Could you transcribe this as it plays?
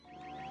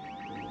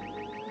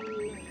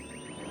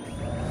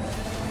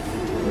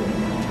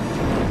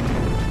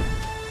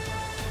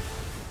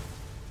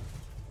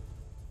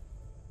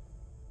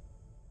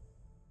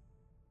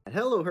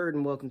Hello, Herd,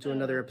 and welcome to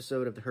another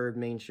episode of the Herd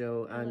Main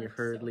Show. I'm your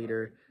Herd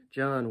leader,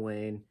 John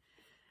Wayne.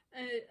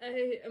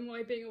 I am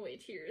wiping away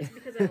tears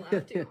because I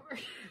laughed too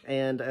hard.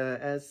 And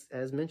as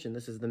mentioned,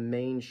 this is the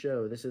main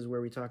show. This is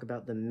where we talk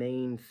about the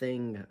main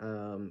thing,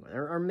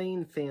 our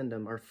main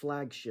fandom, our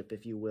flagship,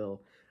 if you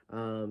will,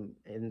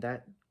 and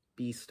that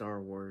be Star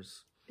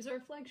Wars. Is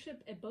our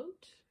flagship a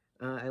boat?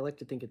 I like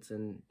to think it's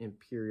an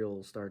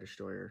Imperial Star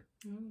Destroyer.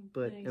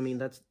 But, nice. I mean,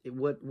 that's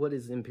what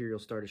is Imperial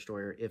Star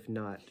Destroyer if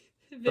not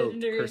boat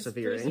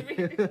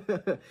persevering?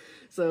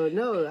 So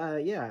no,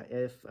 yeah,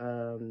 if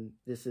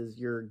this is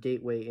your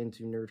gateway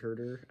into Nerd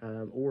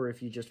Herder, or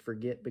if you just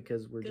forget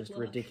because we're just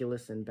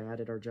ridiculous and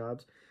bad at our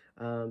jobs,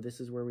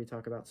 this is where we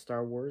talk about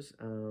Star Wars.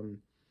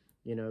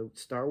 You know,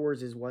 Star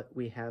Wars is what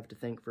we have to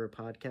thank for a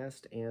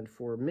podcast and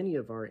for many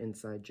of our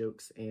inside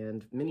jokes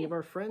and many of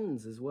our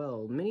friends as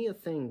well. Many a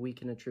thing we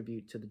can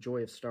attribute to the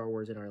joy of Star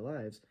Wars in our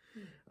lives.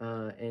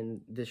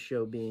 And this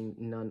show being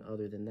none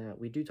other than that.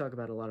 We do talk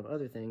about a lot of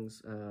other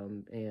things,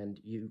 and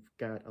you've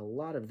got a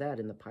lot of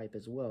that in the pipe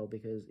as well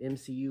because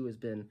MCU has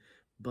been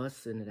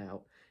busting it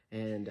out.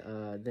 And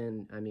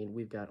then, I mean,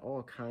 we've got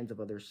all kinds of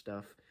other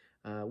stuff.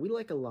 We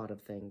like a lot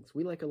of things.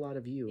 We like a lot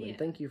of you, and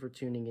thank you for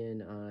tuning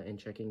in and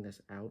checking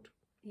this out.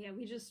 Yeah,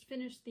 we just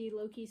finished the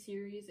Loki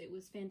series. It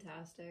was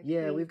fantastic.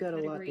 Yeah, we've got a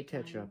lot to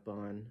catch up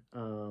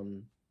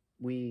on.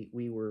 We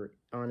were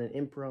on an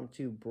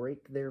impromptu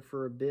break there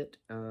for a bit,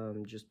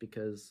 just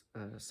because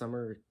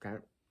summer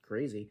got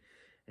crazy,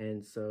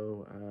 and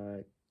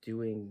so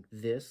doing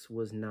this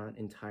was not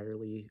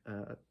entirely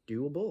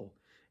doable.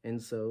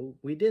 And so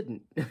we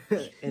didn't.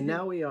 And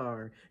now we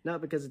are.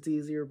 Not because it's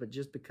easier, but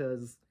just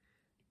because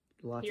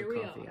lots of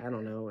coffee. I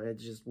don't know.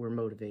 It's just we're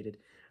motivated.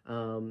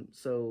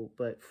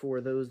 But for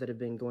those that have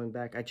been going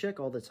back, I check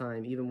all the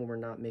time, even when we're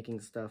not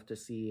making stuff, to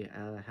see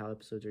how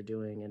episodes are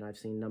doing, and I've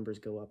seen numbers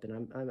go up,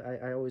 and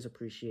I always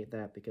appreciate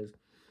that because,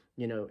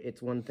 you know,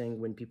 it's one thing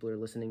when people are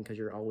listening because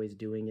you're always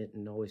doing it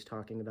and always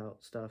talking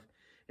about stuff.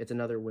 It's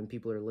another when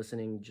people are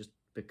listening just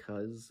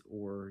because,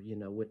 or, you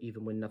know,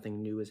 even when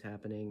nothing new is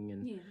happening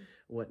and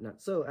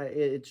whatnot. So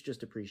it's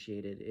just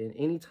appreciated, and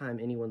anytime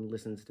anyone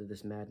listens to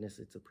this madness,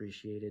 it's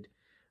appreciated.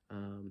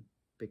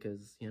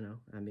 Because, you know,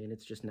 I mean,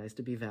 it's just nice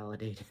to be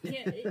validated.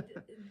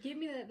 Give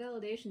me that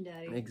validation,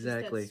 Daddy.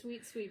 Exactly. Just that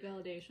sweet, sweet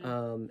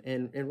validation.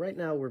 And right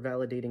now we're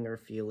validating our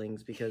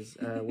feelings because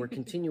we're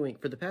continuing.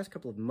 For the past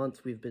couple of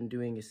months, we've been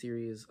doing a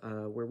series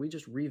where we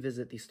just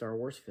revisit the Star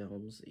Wars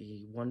films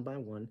one by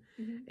one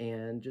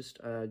and just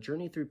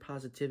journey through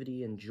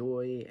positivity and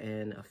joy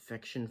and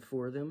affection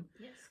for them.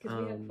 Yes, because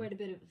we have quite a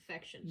bit of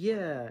affection.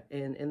 Yeah,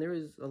 and there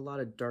is a lot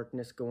of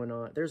darkness going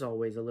on. There's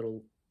always a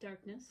little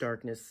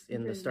darkness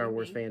in the Star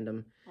Wars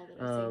fandom,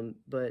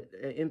 but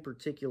in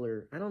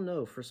particular, I don't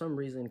know, for some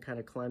reason, kind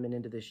of climbing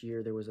into this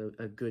year, there was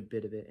a good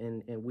bit of it,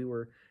 and we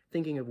were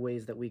thinking of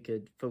ways that we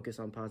could focus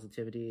on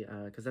positivity,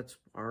 because that's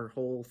our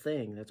whole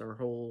thing, that's our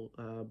whole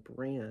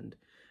brand.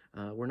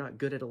 We're not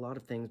good at a lot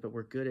of things, but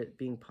we're good at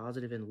being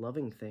positive and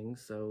loving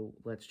things, so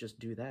let's just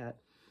do that.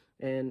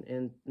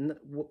 And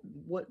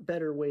what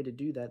better way to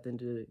do that than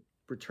to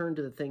return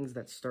to the things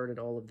that started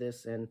all of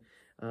this, and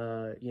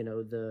you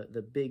know,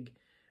 the big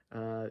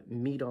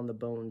meat on the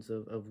bones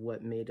of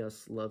what made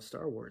us love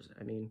Star Wars.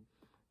 I mean,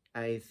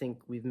 I think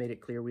we've made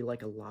it clear we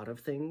like a lot of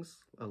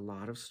things, a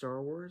lot of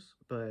Star Wars,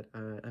 but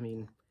I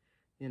mean,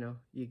 you know,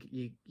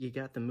 you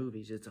got the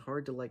movies. It's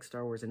hard to like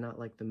Star Wars and not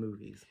like the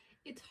movies.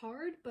 It's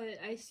hard, but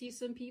I see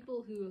some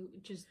people who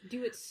just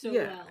do it so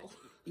well.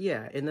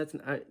 Yeah, and that's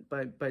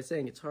by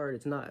saying it's hard,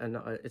 it's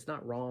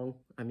not wrong.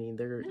 I mean,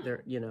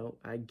 they're you know,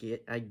 I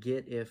get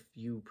if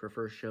you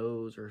prefer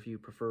shows or if you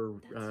prefer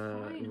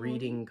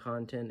reading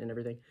content and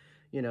everything,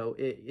 you know,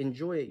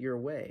 enjoy it your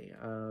way,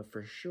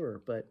 for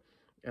sure. But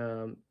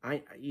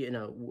I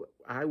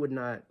would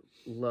not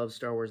love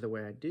Star Wars the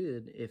way I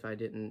did if I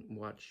didn't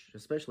watch,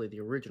 especially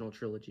the original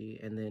trilogy,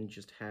 and then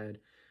just had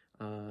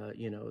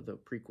you know, the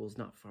prequels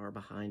not far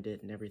behind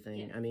it and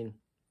everything. I mean,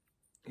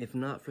 if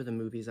not for the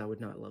movies, I would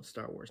not love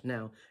Star Wars.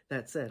 Now,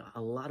 that said,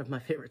 a lot of my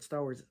favorite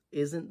Star Wars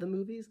isn't the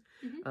movies,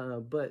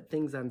 but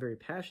things I'm very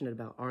passionate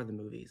about are the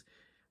movies.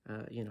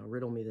 You know,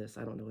 riddle me this.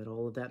 I don't know what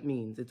all of that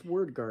means. It's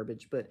word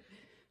garbage, but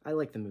I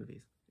like the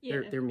movies.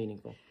 They're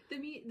meaningful.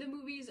 The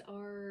movies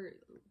are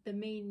the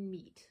main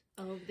meat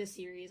of the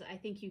series, I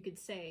think you could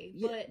say,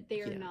 but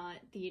they are not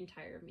the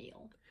entire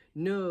meal.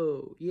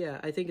 No,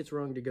 I think it's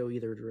wrong to go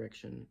either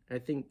direction. I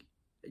think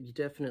you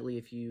definitely,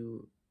 if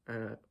you,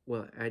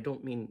 well, I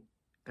don't mean,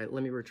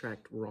 let me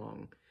retract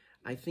wrong.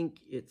 I think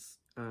it's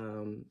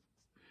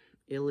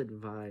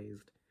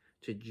ill-advised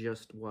to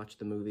just watch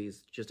the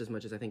movies just as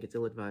much as I think it's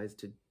ill-advised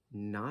to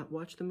not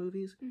watch the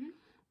movies.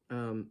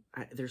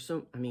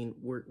 I mean,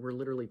 we're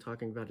literally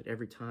talking about it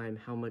every time,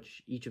 how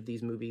much each of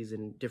these movies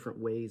in different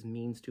ways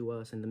means to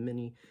us and the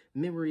many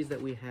memories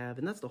that we have.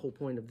 And that's the whole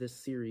point of this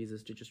series,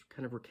 is to just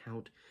kind of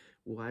recount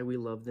why we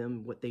love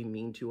them, what they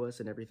mean to us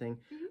and everything.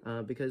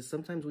 Because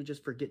sometimes we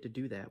just forget to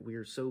do that. We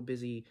are so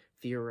busy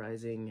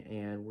theorizing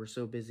and we're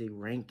so busy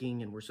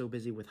ranking and we're so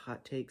busy with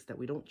hot takes that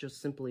we don't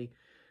just simply,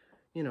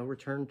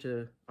 return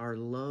to our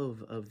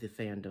love of the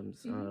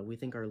fandoms. We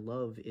think our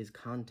love is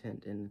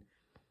content, and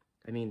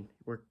I mean,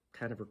 we're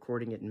kind of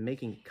recording it and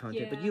making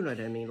content, but you know what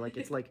I mean? Like,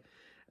 it's like,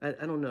 I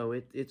don't know.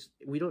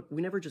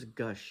 We never just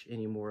gush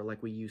anymore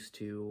like we used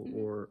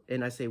to,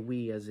 and I say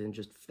we as in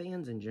just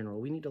fans in general.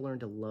 We need to learn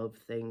to love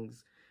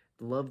things,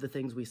 love the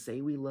things we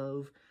say we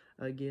love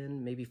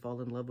again, maybe fall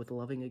in love with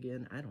loving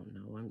again. I don't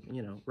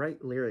know.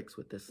 Write lyrics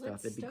with this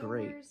stuff. It'd be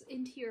great. Star Wars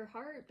into your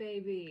heart,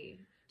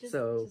 baby. Just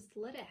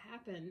let it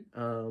happen.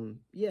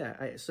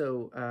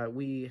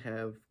 We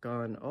have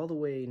gone all the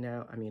way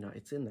now. I mean,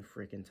 it's in the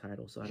freaking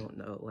title, so I don't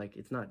know. Like,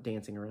 it's not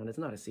dancing around. It's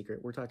not a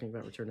secret. We're talking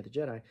about Return of the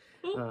Jedi.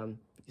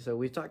 So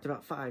we've talked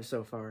about 5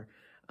 so far.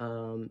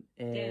 And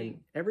Dang.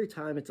 Every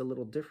time it's a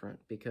little different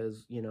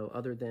because,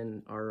 other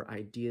than our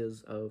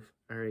ideas of,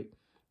 all right,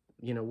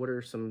 what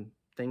are some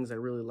things I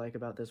really like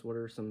about this? What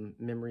are some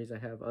memories I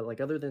have?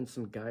 Other than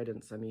some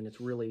guidance, I mean,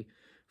 it's really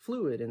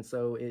fluid, and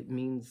so it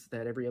means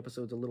that every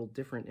episode's a little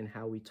different in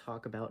how we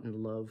talk about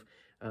and love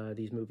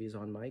these movies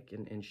on mic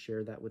and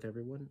share that with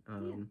everyone.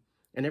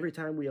 And every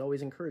time we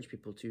always encourage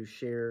people to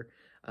share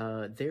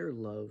their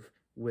love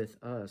with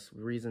us,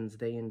 reasons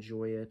they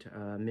enjoy it,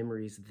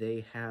 memories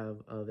they have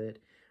of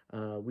it.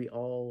 We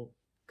all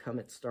come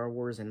at Star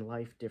Wars and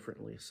life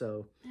differently.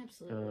 So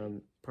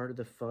absolutely. Part of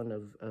the fun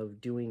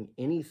of doing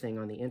anything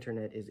on the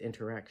internet is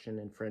interaction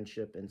and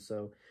friendship. And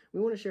so we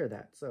want to share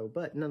that. So,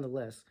 but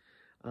nonetheless,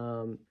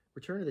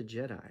 Return of the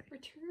Jedi.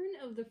 Return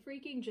of the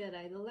freaking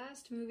Jedi, the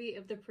last movie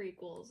of the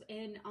prequels.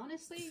 And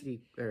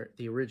honestly...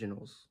 The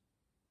originals.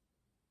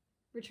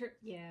 Return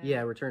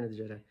of the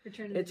Jedi.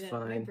 Return of the it's Jedi.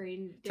 Fine. My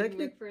brain didn't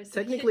work for a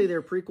second. Technically,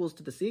 they're prequels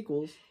to the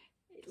sequels.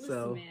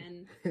 Listen,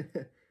 man.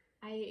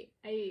 I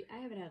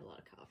haven't had a lot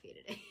of coffee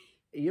today.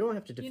 You don't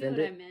have to defend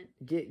it. What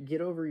I meant.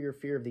 Get over your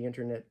fear of the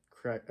internet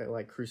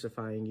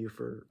crucifying you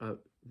for a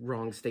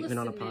wrong statement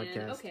on a podcast.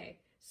 Man, okay,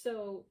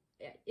 so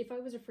if I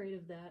was afraid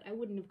of that, I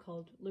wouldn't have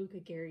called Luca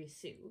Gary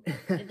Sue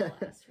in the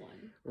last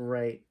one.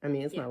 Right. I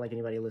mean, it's not like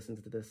anybody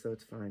listens to this, so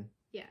it's fine.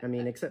 Yeah. I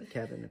mean, except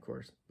Kevin, of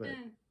course. But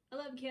I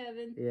love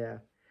Kevin. Yeah.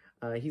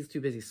 He's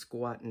too busy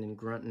squatting and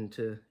grunting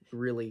to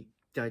really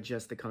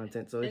digest the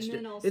content, so it's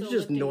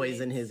just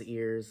noise in his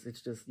ears.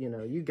 It's just,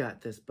 you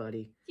got this,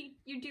 buddy.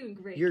 You're doing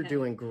great. You're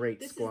doing great.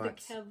 This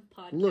squats. Is the Kev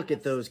podcast. Look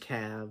at those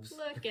calves.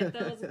 Look at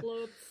those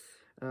glutes.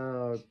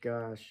 Oh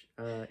gosh.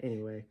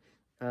 Anyway,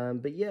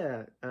 but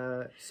yeah.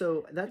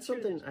 So that's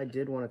something I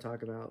did want to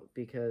talk about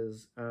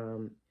because,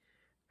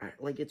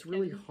 it's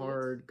really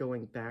hard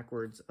going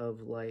backwards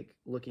of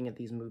looking at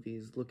these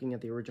movies, looking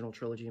at the original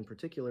trilogy in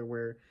particular,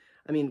 where,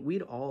 I mean,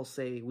 we'd all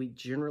say we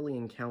generally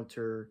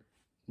encounter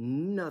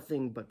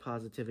nothing but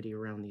positivity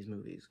around these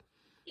movies.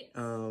 Yes.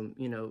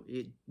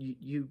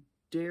 You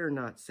dare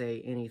not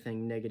say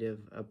anything negative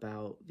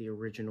about the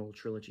original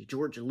trilogy,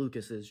 George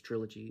Lucas's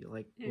trilogy.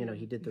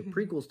 He did the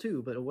prequels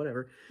too, but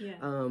whatever. Yeah.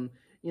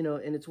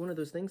 And it's one of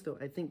those things, though.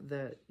 I think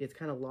that it's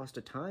kind of lost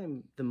to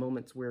time, the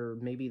moments where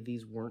maybe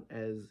these weren't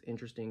as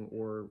interesting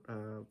or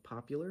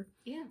popular.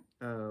 Yeah.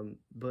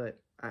 But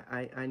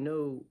I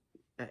know.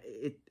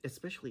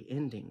 Especially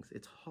endings,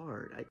 it's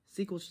hard.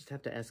 Sequels just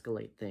have to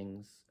escalate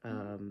things.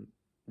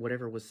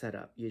 Whatever was set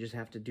up, you just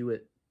have to do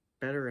it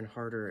better and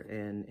harder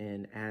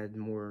and add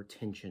more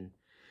tension.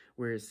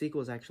 Whereas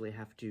sequels actually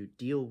have to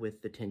deal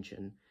with the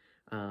tension.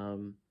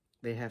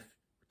 They have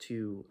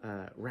to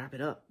wrap it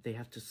up. They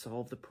have to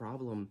solve the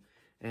problem.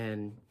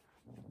 And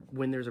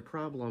when there's a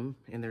problem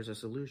and there's a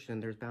solution,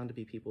 there's bound to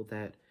be people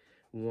that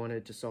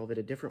wanted to solve it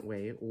a different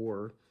way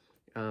or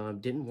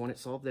didn't want it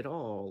solved at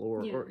all,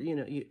 or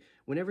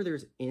whenever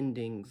there's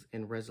endings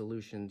and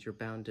resolutions, you're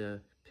bound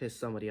to piss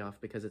somebody off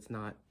because it's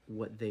not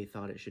what they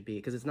thought it should be,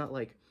 because it's not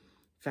like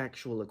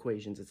factual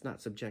equations. It's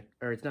not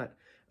it's not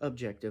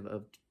objective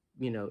of,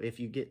 if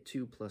you get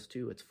 2 +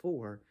 2, it's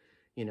 4.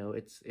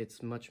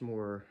 It's much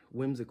more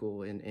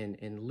whimsical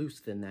and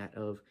loose than that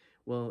of,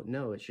 well,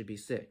 no, it should be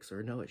 6,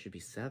 or no, it should be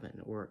 7,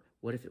 or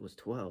what if it was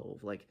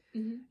 12?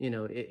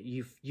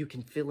 You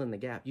can fill in the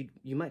gap.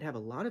 You might have a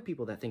lot of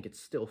people that think it's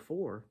still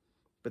 4,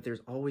 but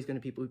there's always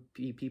going to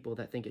be people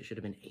that think it should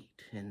have been 8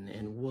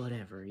 and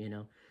whatever,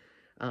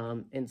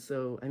 and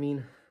so, I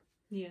mean,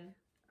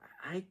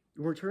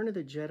 Return of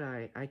the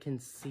Jedi, I can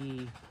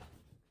see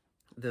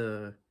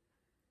the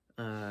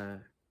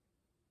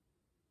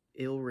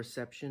ill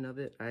reception of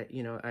it.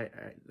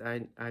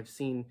 I've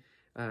seen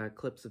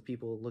clips of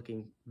people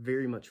looking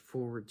very much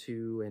forward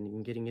to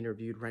and getting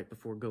interviewed right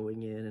before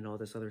going in and all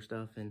this other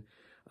stuff, and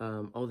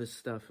all this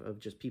stuff of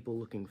just people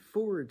looking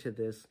forward to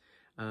this,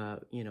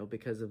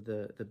 because of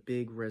the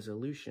big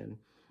resolution,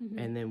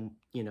 and then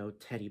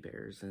teddy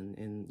bears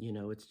and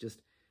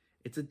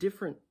it's a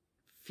different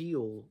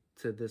feel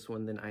to this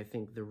one than I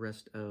think the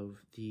rest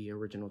of the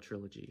original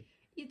trilogy.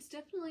 It's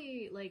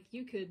definitely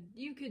you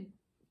could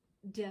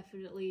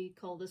definitely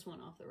call this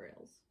one off the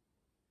rails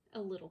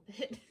a little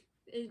bit.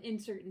 In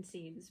certain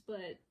scenes,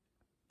 but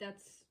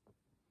that's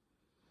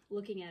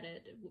looking at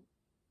it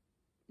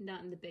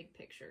not in the big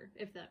picture,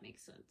 if that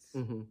makes sense.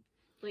 Mm-hmm.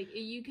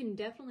 You can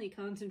definitely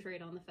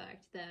concentrate on the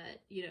fact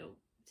that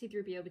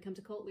C-3PO becomes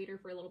a cult leader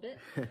for a little bit.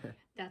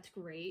 That's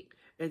great.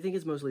 I think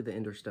it's mostly the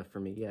Endor stuff for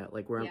me. Yeah,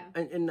 like where Yeah.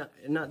 and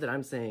not that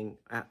I'm saying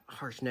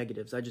harsh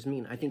negatives. I just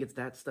mean I think it's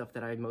that stuff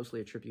that I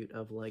mostly attribute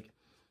of like,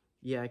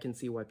 yeah, I can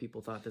see why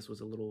people thought this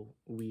was a little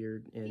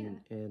weird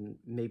and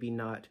maybe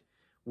not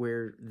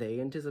where they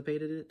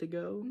anticipated it to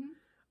go.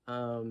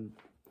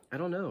 I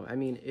don't know. I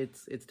mean,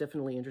 it's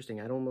definitely interesting.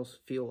 I'd almost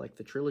feel like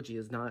the trilogy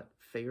is not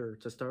fair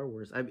to Star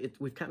Wars.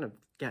 We've kind of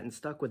gotten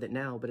stuck with it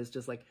now, but it's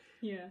just like,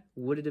 Yeah.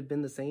 would it have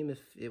been the same if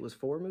it was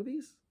 4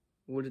 movies?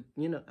 Would it,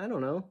 I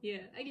don't know.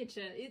 Yeah, I get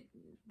you.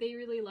 They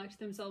really locked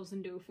themselves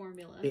into a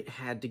formula. It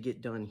had to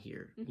get done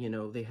here.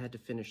 They had to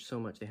finish so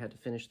much. They had to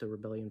finish the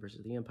Rebellion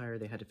versus the Empire.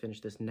 They had to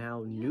finish this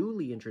now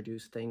newly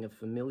introduced thing of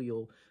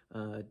familial,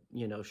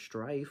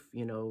 strife.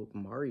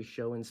 Mari's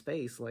show in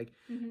space. Like,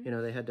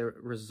 they had to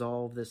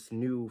resolve this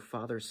new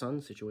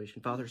father-son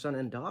situation, father-son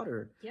and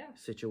daughter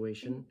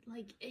situation.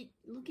 And,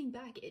 looking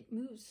back, it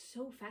moves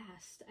so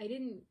fast. I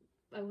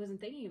wasn't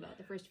thinking about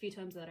the first few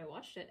times that I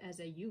watched it as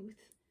a youth.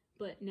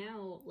 But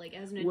now, like,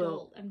 as an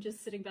adult, I'm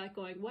just sitting back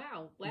going,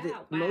 wow.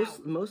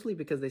 Mostly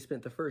because they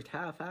spent the first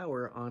half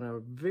hour on a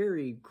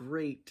very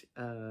great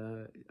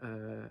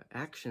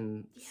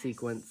action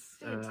sequence,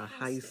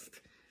 heist,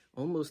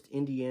 almost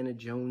Indiana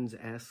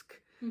Jones-esque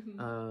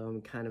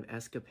kind of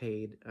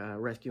escapade,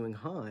 rescuing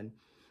Han.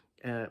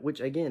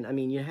 Which again, I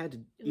mean, you had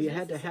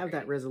to have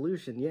that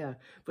resolution, yeah.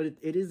 But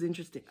it is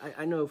interesting.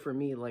 I know for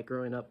me, like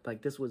growing up,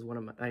 like this was one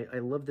of my. I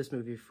love this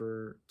movie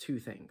for 2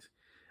 things.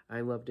 I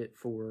loved it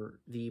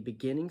for the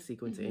beginning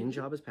sequence in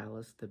Jabba's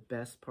palace. The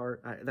best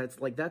part,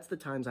 that's the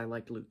times I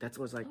liked Luke. That's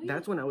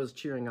when I was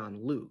cheering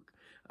on Luke.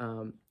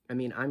 I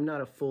mean, I'm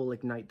not a full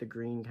ignite the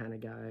green kind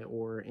of guy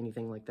or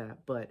anything like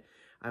that, but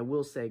I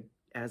will say,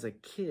 as a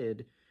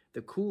kid,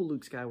 the cool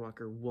Luke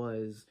Skywalker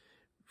was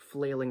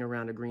flailing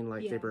around a green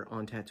lightsaber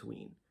on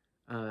Tatooine.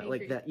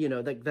 Like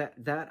that,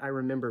 that I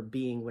remember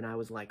being when I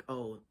was like,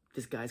 oh,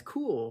 this guy's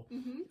cool.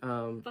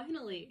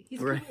 Finally,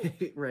 he's right,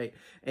 cool. right.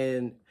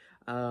 And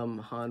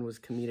Han was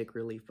comedic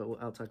relief, but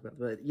I'll talk about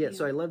that. But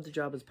so I loved the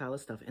Jabba's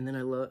palace stuff, and then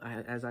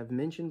as I've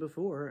mentioned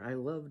before, I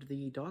loved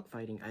the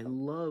dogfighting. I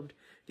loved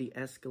the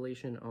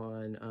escalation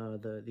on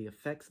the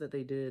effects that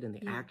they did and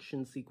the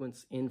action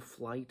sequence in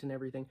flight and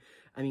everything.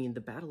 I mean,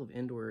 the Battle of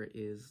Endor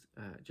is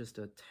just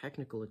a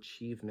technical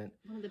achievement,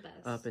 one of the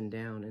best, up and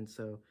down. And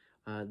so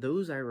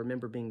those I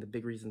remember being the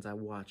big reasons I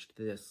watched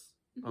this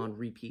on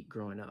repeat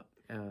growing up,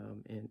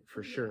 and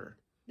for sure.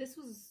 This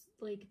was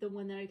like the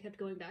one that I kept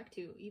going back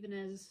to, even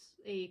as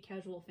a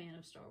casual fan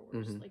of Star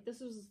Wars. Like, this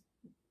was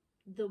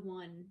the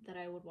one that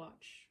I would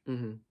watch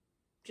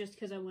just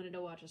because I wanted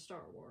to watch a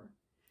Star War.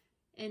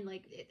 And,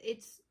 like,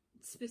 it's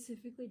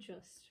specifically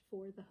just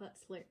for the Hutt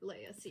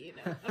Leia scene.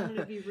 I'm going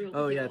to be real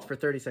with yeah, it's for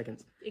 30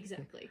 seconds.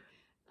 Exactly.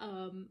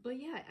 But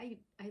yeah,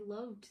 I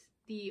loved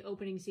the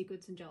opening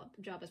sequence in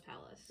Jabba's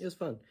palace. It was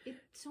fun.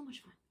 It's so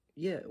much fun.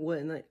 Yeah, well,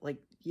 and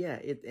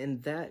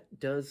and that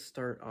does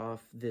start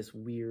off this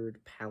weird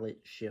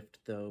palette shift,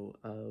 though,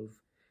 of,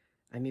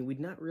 I mean, we'd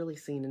not really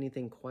seen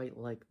anything quite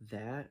like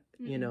that,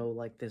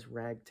 like this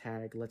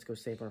ragtag, let's go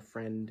save our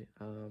friend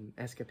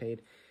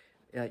escapade.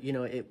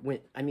 It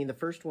went, I mean, the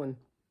first one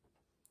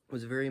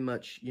was very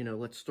much,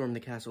 let's storm the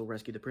castle,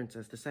 rescue the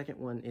princess. The second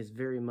one is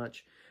very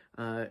much,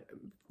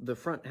 the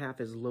front half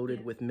is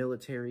loaded with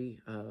military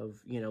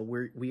of,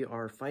 we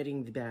are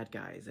fighting the bad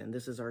guys, and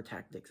this is our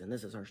tactics, and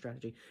this is our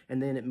strategy.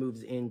 And then it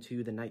moves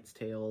into the Knight's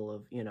Tale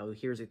of,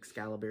 here's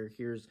Excalibur,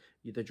 here's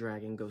the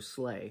dragon, go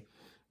slay.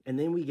 And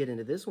then we get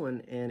into this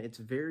one, and it's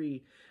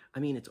very,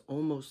 I mean, it's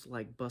almost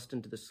like bust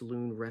into the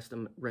saloon,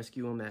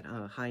 rescue them at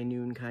high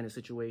noon kind of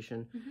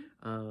situation.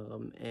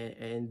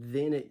 And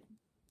then it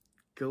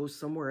goes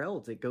somewhere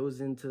else. It goes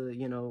into,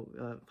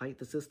 fight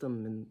the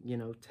system,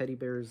 and, teddy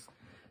bears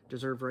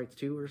deserve rights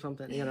too, or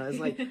something. It's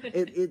like,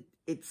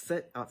 it's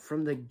set up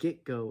from the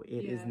get-go.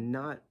 It is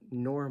not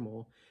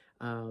normal.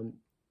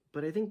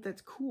 But I think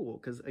that's cool,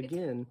 because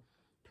again,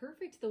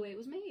 perfect the way it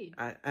was made.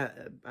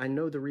 I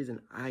know the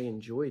reason I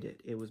enjoyed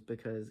it. It was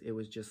because it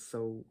was just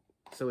so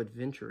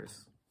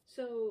adventurous.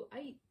 So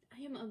I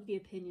am of the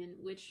opinion,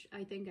 which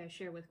I think I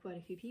share with quite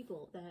a few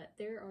people, that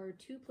there are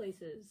 2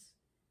 places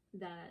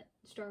that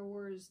the Star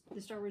Wars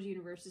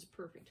universe is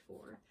perfect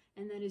for,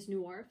 and that is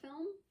noir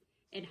film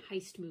and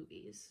heist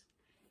movies.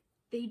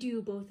 They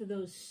do both of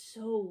those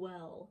so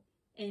well.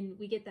 And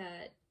we get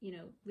that,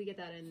 we get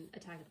that in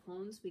Attack of the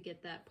Clones. We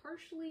get that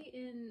partially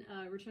in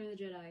Return of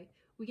the Jedi.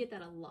 We get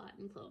that a lot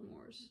in Clone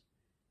Wars.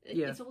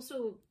 It's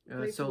also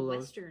great for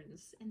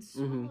Westerns and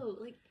Solo.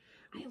 Like,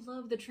 I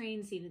love the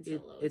train scene in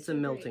Solo. It's a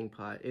melting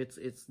pot.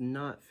 It's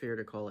not fair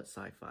to call it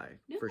sci-fi,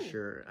 for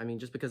sure. I mean,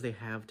 just because they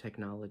have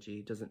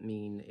technology doesn't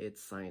mean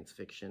it's science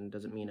fiction.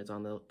 Doesn't mean it's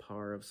on the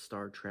par of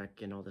Star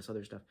Trek and all this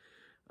other stuff.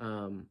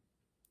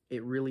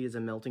 It really is a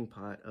melting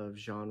pot of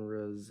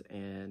genres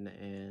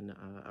and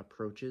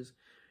approaches.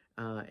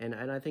 And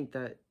I think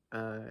that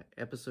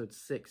episode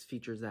 6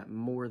 features that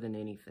more than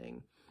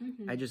anything.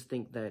 I just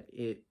think that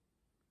it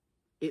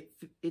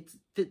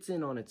fits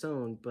in on its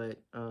own, but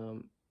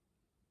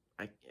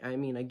I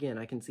mean, again,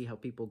 I can see how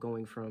people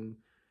going from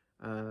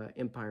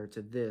Empire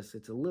to this.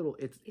 It's a little.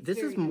 It's This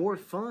is very more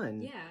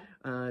different. fun.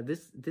 Yeah.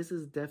 This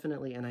is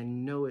definitely, and I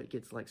know it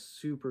gets like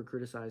super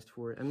criticized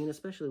for it. I mean,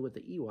 especially with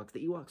the Ewoks.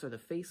 The Ewoks are the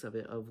face of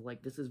it. Of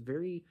like, this is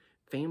very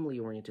family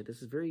oriented.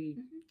 This is very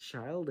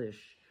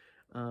childish.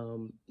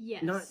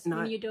 Yes. Not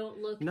when you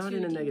don't look not too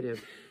in a deep.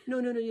 negative. No,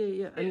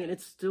 yeah. I mean,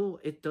 it's still,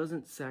 it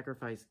doesn't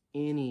sacrifice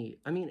any.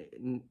 I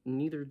mean,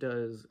 neither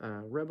does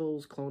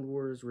Rebels, Clone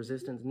Wars,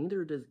 Resistance.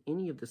 Neither does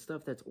any of the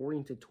stuff that's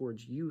oriented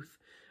towards youth.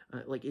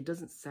 Like, it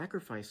doesn't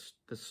sacrifice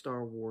the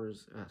Star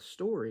Wars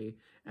story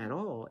at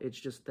all. It's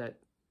just that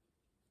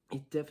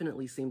it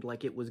definitely seemed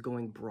like it was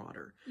going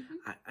broader.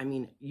 I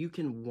mean, you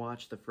can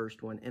watch the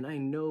first one, and I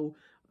know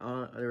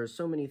there are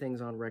so many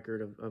things on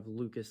record of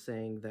Lucas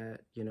saying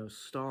that, you know,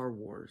 Star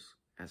Wars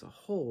as a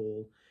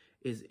whole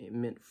is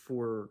meant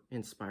for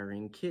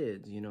inspiring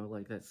kids, you know,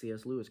 like that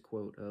C.S. Lewis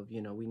quote of,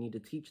 you know, we need to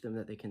teach them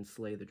that they can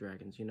slay the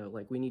dragons, you know,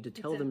 like we need to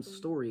tell them Exactly.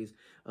 stories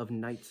of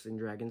knights and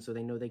dragons so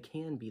they know they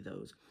can be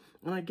those.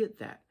 And I get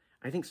that.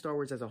 I think Star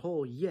Wars as a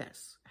whole,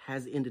 yes,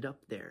 has ended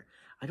up there.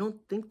 I don't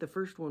think the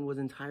first one was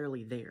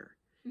entirely there.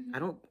 I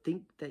don't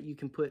think that you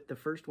can put the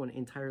first one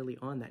entirely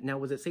on that. Now,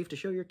 was it safe to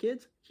show your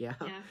kids? Yeah.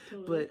 Yeah,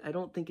 totally. But I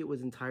don't think it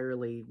was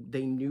entirely,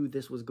 they knew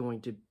this was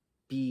going to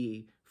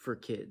be for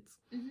kids.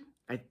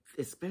 I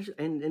especially,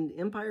 and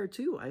Empire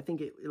too. I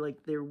think it,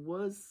 like, there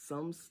was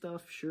some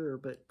stuff, sure,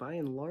 but by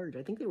and large,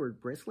 I think they were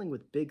wrestling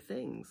with big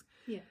things.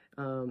 Yeah.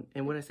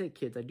 And when I say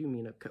kids, I do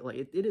mean like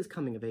it is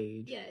coming of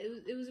age. Yeah,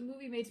 it was a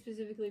movie made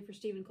specifically for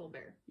Stephen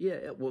Colbert.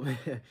 Yeah, well,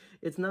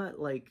 it's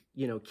not like,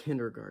 you know,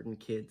 kindergarten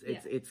kids.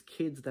 It's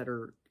kids that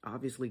are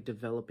obviously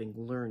developing,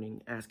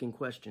 learning, asking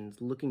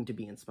questions, looking to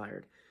be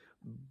inspired.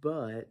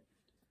 But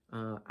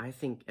I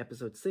think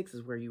episode 6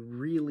 is where you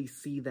really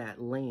see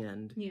that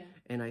land. Yeah.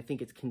 And I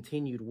think it's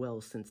continued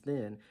well since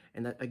then.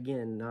 And that,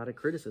 again, not a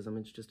criticism,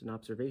 it's just an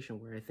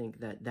observation where I think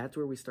that that's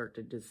where we start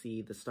to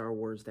see the Star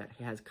Wars that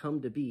has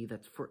come to be,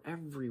 that's for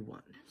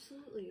everyone.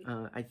 Absolutely.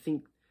 I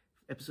think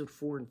episode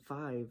 4 and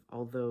 5,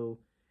 although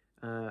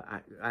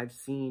I've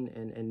seen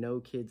and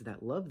know kids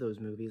that love those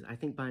movies, I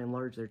think by and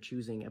large they're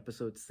choosing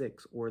episode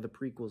 6 or the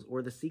prequels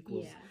or the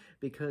sequels,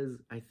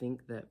 because I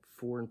think that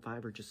 4 and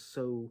 5 are just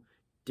so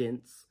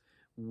dense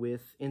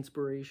with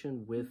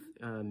inspiration, with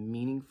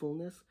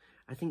meaningfulness.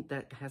 I think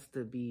that has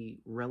to be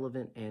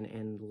relevant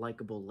and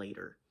likable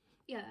later.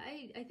 Yeah,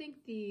 I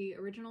think the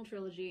original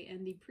trilogy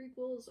and the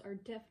prequels are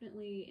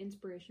definitely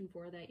inspiration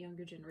for that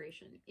younger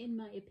generation, in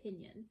my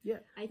opinion. Yeah.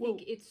 I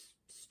think it's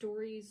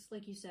stories,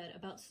 like you said,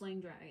 about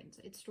slaying dragons.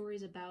 It's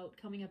stories about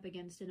coming up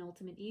against an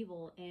ultimate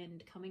evil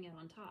and coming out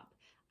on top.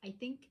 I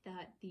think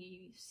that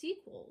the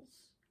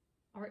sequels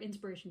are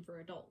inspiration for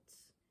adults.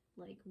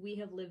 Like, we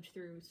have lived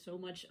through so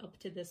much up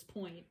to this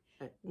point.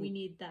 We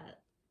need that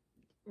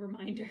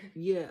reminder.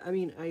 Yeah, I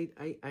mean,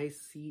 I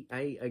see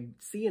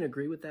and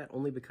agree with that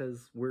only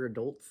because we're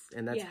adults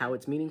and that's how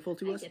it's meaningful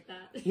to us. I get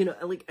that. You know,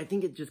 like, I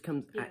think it just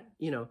comes,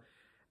 you know,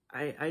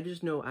 I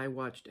just know I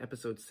watched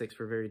episode 6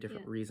 for very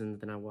different reasons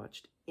than I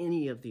watched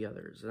any of the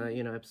others.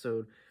 You know,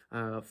 episode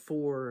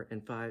 4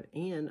 and 5,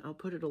 and I'll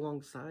put it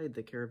alongside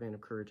the Caravan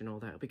of Courage and all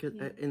that, because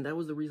and that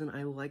was the reason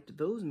I liked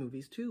those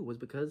movies too, was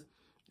because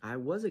I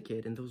was a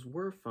kid and those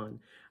were fun.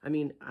 I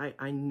mean,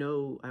 I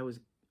know I was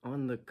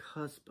on the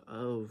cusp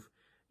of,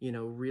 you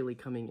know, really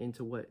coming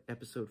into what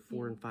episode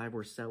 4 and 5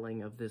 were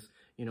selling, of this,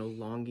 you know,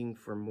 longing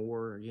for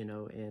more, you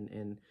know,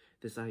 and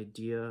this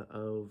idea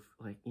of,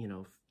 like, you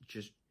know,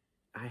 just,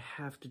 I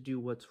have to do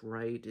what's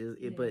right.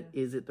 But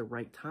is it the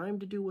right time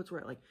to do what's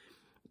right? Like,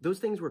 those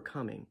things were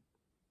coming,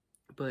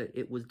 but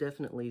it was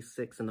definitely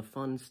 6 and the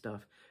fun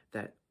stuff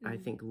that I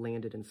think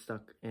landed and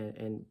stuck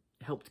and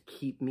helped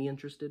keep me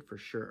interested for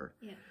sure.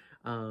 Yeah.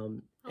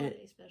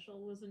 Holiday Special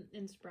wasn't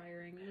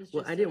inspiring. It was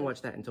just I didn't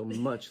watch that until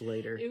much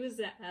later. It was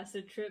that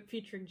acid trip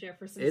featuring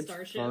Jefferson It's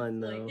Starship.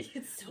 fun though. Like,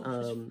 it's so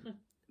much fun.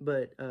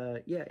 But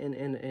yeah,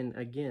 and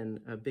again,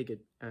 a big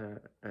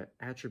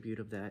attribute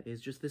of that is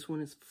just this one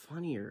is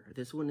funnier.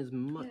 This one is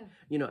much.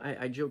 You know,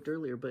 I joked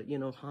earlier, but you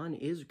know, Han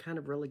is kind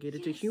of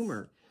relegated to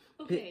humor.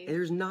 Okay.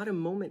 There's not a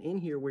moment in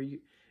here where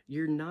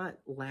you're not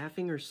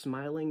laughing or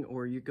smiling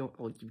or you're going,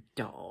 oh, you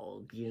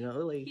dog, you know,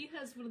 like, he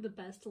has one of the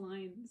best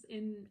lines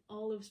in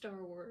all of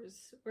Star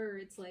Wars, where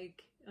it's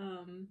like,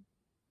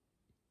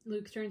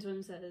 Luke turns to him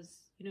and says,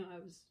 you know,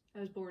 I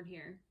was born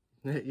here.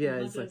 Yeah,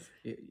 it's like,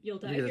 you'll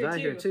die here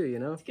here too, you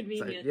know. It's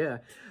convenient.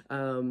 Like,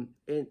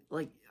 and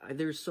like,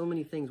 there's so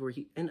many things where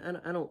he, and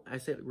I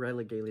said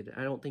relegated.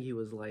 I don't think he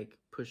was like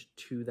pushed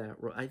to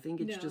that role. I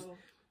think it's just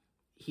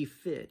he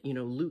fit. You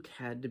know, Luke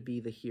had to be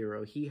the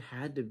hero. He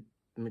had to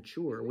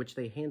mature, which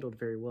they handled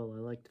very well.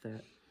 I liked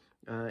that.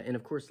 And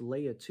of course,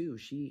 Leia too.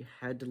 She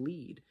had to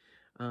lead.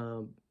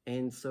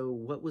 And so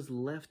what was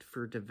left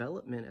for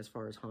development as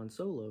far as Han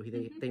Solo?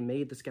 They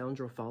made the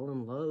scoundrel fall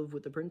in love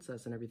with the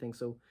princess and everything.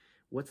 So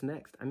what's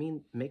next? I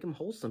mean, make him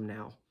wholesome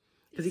now.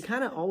 because he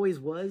kind of always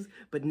was,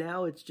 but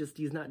now it's just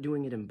he's not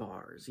doing it in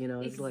bars. You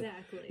know, it's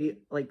exactly.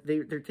 like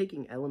they're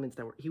taking elements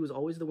that were he was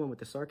always the one with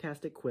the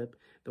sarcastic quip,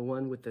 the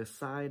one with the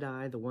side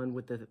eye, the one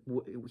with the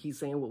he's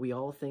saying what we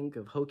all think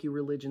of hokey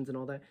religions and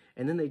all that,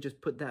 and then they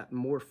just put that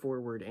more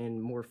forward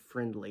and more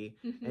friendly,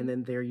 and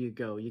then there you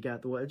go, you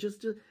got the one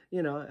just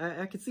you know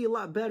I can see a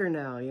lot better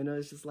now. You know,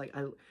 it's just like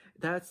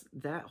that's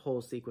that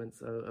whole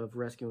sequence of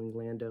rescuing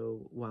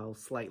Lando while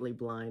slightly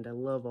blind. I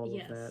love all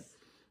of that.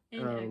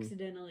 And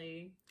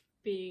accidentally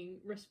being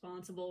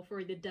responsible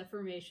for the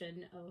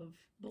deformation of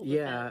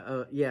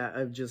Boba Fett.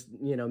 Of just,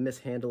 you know,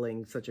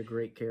 mishandling such a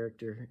great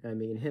character. I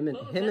mean, him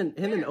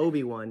and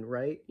Obi-Wan,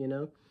 right? You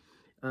know,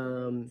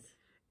 and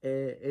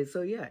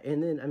so yeah,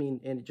 and then I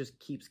mean, and it just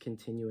keeps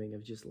continuing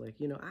of just like,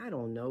 you know, I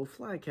don't know,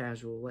 fly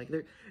casual, like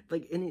they're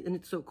like, and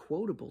it's so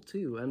quotable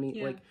too. I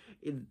mean, like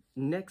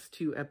next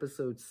to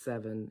Episode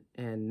 7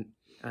 and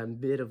a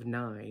bit of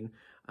 9,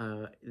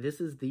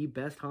 this is the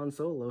best Han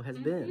Solo has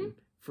been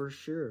for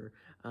sure.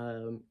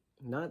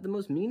 Not the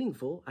most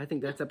meaningful. I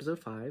think that's Episode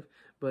 5,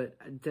 but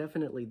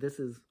definitely this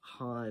is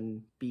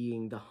Han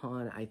being the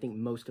Han I think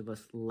most of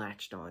us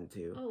latched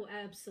onto. Oh,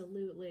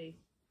 absolutely.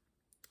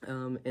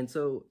 And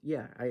so,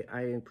 yeah,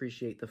 I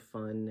appreciate the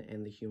fun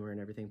and the humor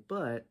and everything,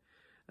 but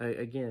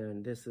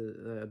again, this is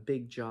a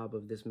big job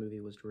of this movie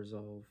was to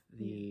resolve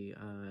the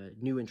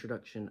new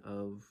introduction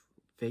of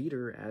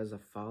Vader as a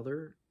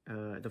father,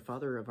 the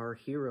father of our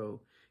hero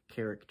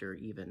character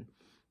even,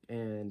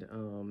 and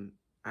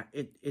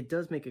it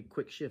does make a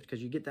quick shift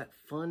because you get that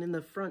fun in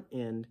the front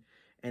end,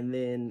 and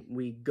then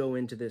we go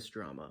into this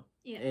drama.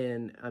 Yeah.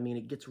 And I mean,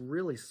 it gets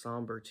really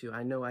somber too.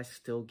 I know I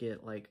still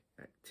get like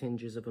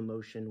tinges of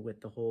emotion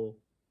with the whole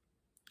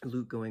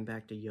Luke going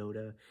back to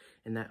Yoda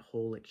and that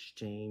whole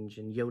exchange,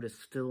 and Yoda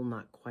still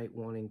not quite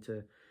wanting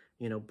to,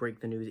 you know, break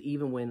the news,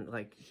 even when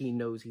like he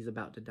knows he's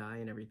about to die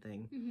and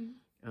everything.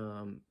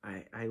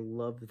 I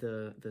love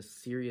the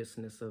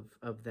seriousness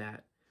of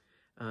that.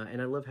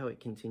 And I love how it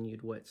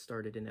continued what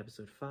started in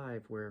Episode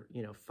 5, where,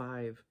 you know,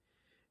 5,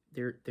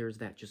 there's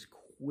that just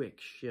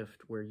quick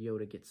shift where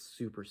Yoda gets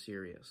super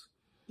serious.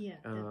 Yeah,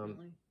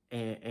 definitely.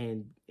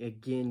 And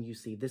again, you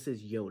see, this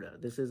is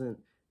Yoda. This isn't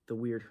the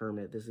weird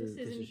hermit. This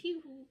isn't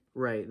Hugh.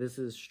 Right. This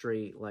is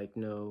straight, like,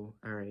 no,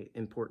 all right,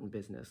 important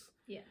business.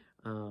 Yeah.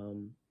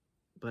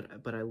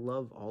 But I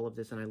love all of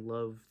this, and I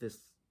love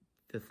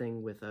the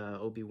thing with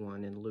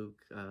Obi-Wan and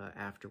Luke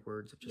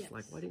afterwards of just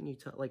like, why didn't you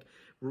tell, like,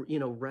 you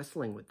know,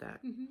 wrestling with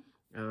that.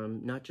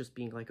 Not just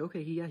being like,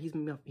 okay,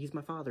 he's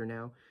my father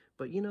now,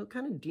 but, you know,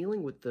 kind of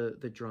dealing with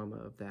the drama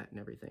of that and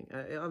everything.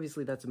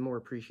 Obviously that's more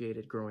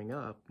appreciated growing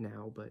up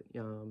now, but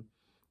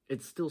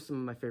it's still some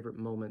of my favorite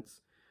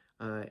moments,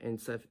 and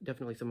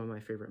definitely some of my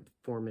favorite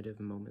formative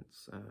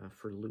moments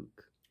for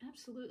Luke.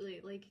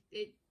 Absolutely. Like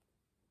it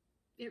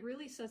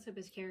really sets up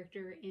his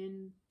character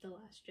in The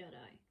Last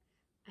Jedi.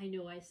 I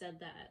know I said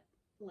that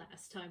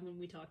last time when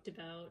we talked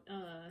about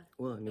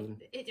well, I mean,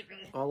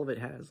 all of it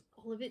has.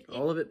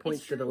 All of it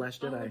points to The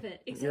Last Jedi. All of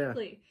it.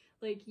 Exactly.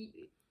 Yeah. Like,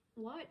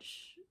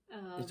 watch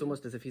it's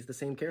almost as if he's the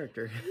same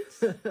character.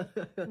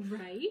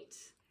 Right?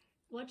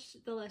 Watch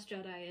The Last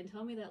Jedi and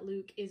tell me that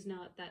Luke is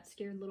not that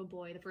scared little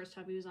boy the first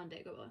time he was on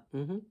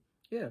Dagobah.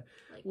 Yeah.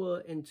 Like,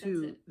 well, and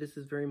two, this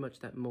is very much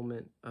that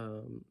moment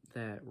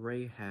that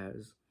Rey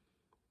has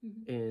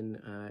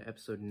in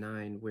Episode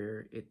 9,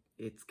 where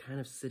it's kind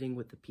of sitting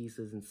with the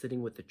pieces and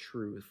sitting with the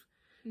truth,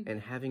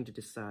 and having to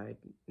decide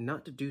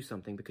not to do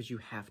something because you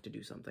have to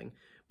do something,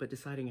 but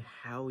deciding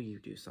how you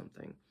do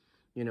something.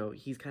 You know,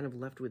 he's kind of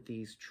left with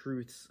these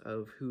truths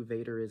of who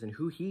Vader is and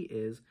who he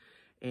is,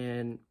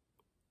 and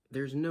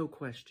there's no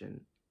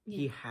question.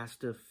 He has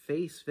to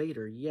face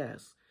Vader,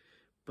 yes,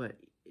 but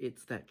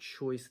it's that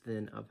choice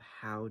then of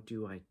how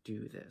do I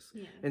do this?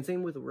 Yeah. And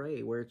same with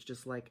Rey, where it's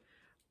just like,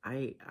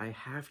 I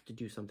have to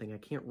do something. I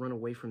can't run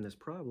away from this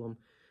problem,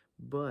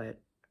 but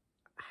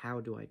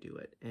how do I do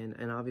it?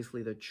 And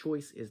obviously the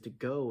choice is to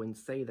go and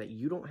say that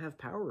you don't have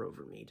power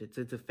over me,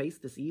 to face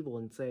this evil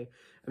and say,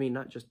 I mean,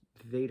 not just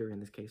Vader in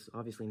this case,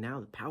 obviously now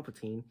the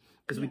Palpatine,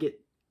 because we get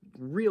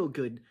real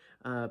good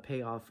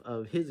payoff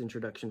of his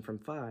introduction from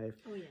 5.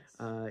 Oh,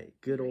 yes.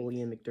 Good old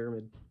Ian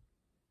McDiarmid.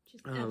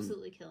 Just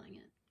absolutely killing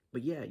it.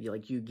 But yeah,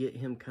 you get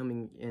him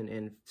coming in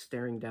and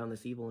staring down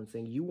this evil and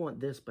saying, you want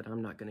this, but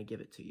I'm not going to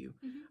give it to you.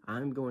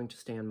 I'm going to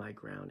stand my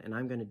ground, and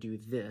I'm going to do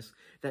this.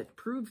 That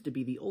proves to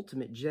be the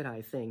ultimate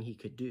Jedi thing he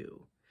could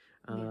do,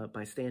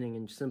 by standing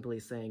and simply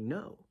saying,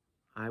 no,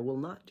 I will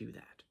not do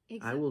that.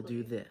 Exactly. I will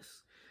do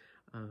this.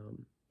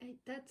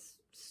 That's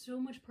so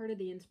much part of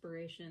the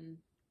inspiration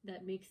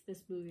that makes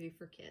this movie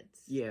for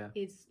kids. Yeah.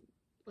 It's,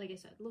 like I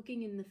said,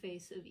 looking in the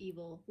face of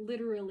evil,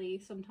 literally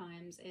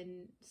sometimes,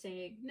 and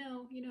saying,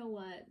 no, you know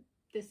what?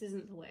 This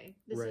isn't the way.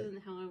 This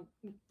isn't how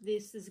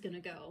this is going to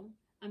go.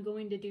 I'm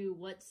going to do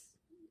what's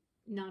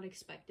not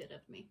expected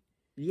of me.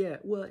 Yeah,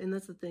 well, and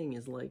that's the thing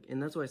is like,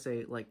 and that's why I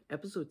say, like,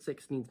 Episode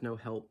 6 needs no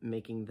help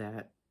making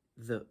that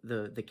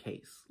the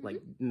case.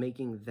 Like,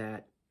 making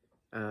that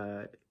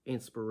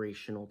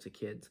inspirational to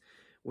kids.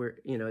 Where,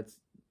 you know,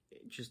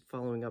 just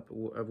following up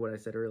of what I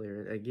said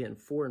earlier, again,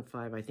 4 and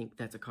 5, I think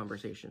that's a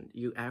conversation.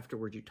 You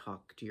afterward, you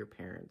talk to your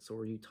parents,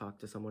 or you talk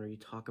to someone, or you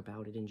talk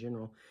about it in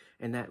general,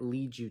 and that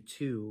leads you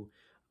to,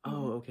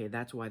 oh, okay,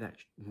 that's why that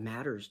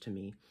matters to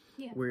me.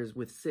 Yeah. Whereas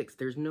with 6,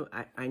 there's no,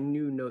 I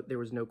knew there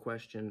was no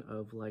question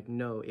of like,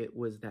 no, it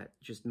was that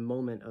just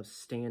moment of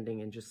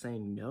standing and just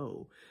saying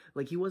no.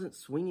 Like he wasn't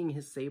swinging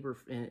his saber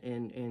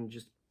and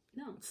just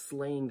No.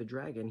 slaying the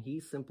dragon. He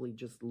simply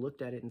just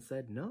looked at it and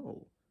said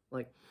no.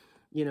 Like,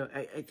 you know,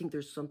 I think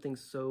there's something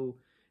so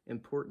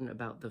important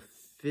about the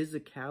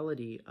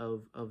physicality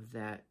of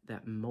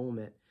that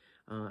moment.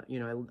 You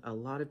know, a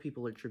lot of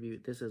people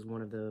attribute this as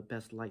one of the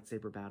best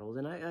lightsaber battles,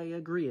 and I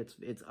agree.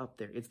 It's up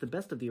there. It's the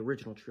best of the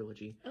original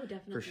trilogy. Oh,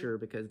 definitely. For sure,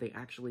 because they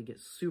actually get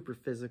super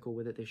physical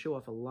with it. They show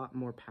off a lot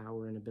more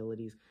power and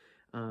abilities.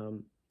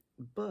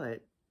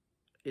 But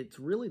it's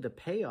really the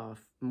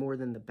payoff more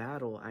than the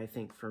battle, I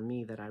think, for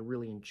me, that I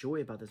really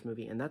enjoy about this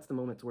movie. And that's the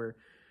moments where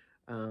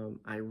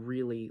I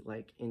really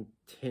like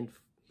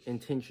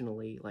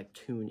intentionally like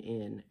tune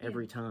in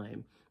every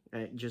time.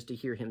 Just to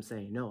hear him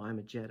say, "No, I'm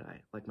a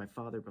Jedi, like my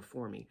father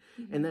before me,"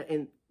 and that,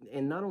 and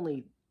not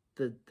only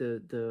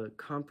the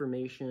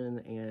confirmation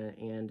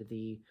and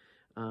the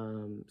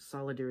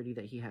solidarity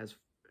that he has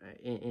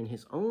in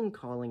his own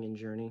calling and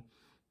journey,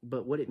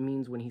 but what it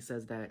means when he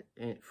says that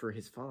for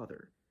his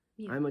father.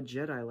 Yeah. I'm a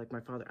Jedi like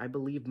my father. I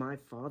believe my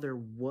father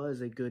was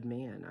a good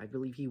man. I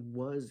believe he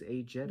was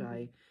a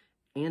Jedi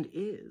and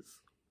is.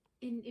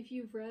 And if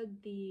you've read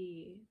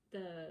the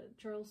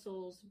Charles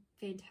Soule's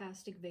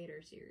Fantastic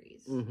Vader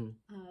series,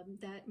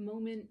 that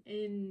moment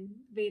in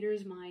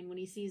Vader's mind when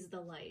he sees the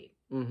light,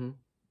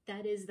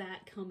 that is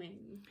that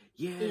coming.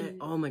 Yeah.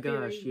 Oh my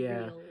gosh.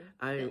 Yeah.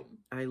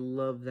 I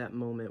love that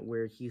moment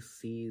where he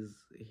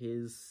sees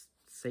his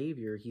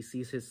savior. He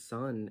sees his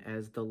son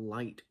as the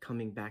light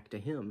coming back to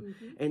him,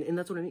 and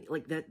that's what I mean.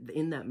 Like that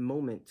in that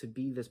moment, to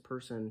be this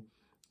person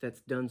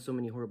that's done so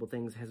many horrible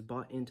things, has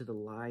bought into the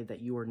lie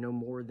that you are no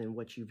more than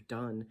what you've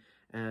done,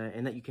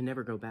 and that you can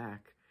never go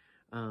back.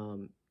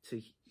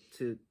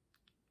 To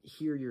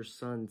hear your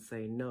son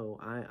say, "No,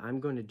 I'm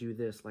going to do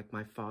this like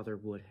my father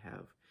would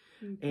have,"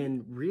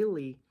 and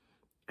really,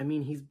 I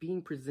mean, he's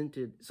being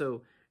presented.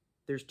 So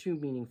there's 2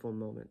 meaningful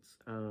moments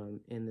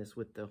in this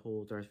with the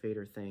whole Darth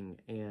Vader thing,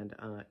 and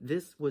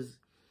this was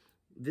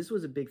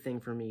a big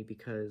thing for me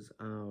because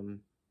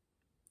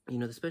you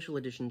know, the special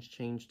editions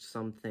changed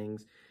some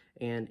things.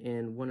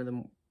 And one of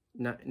them,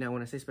 now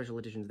when I say special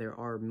editions, there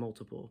are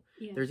multiple.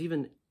 Yeah.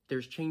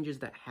 There's changes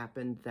that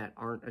happened that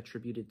aren't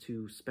attributed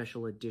to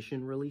special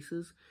edition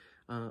releases.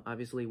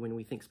 Obviously, when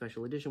we think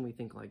special edition, we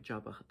think like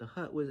Jabba the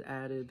Hutt was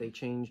added. They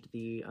changed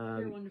the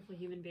you're a wonderful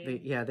human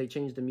being. They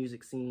changed the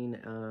music scene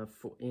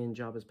in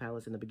Jabba's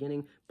palace in the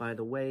beginning. By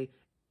the way,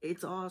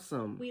 it's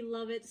awesome. We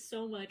love it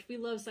so much. We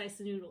love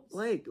Sisa Noodles.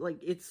 Like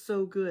it's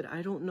so good.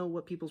 I don't know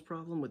what people's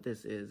problem with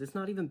this is. It's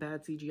not even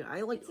bad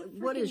CGI.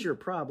 What is your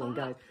problem,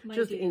 guys?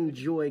 Just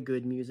enjoy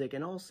good music.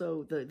 And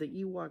also, the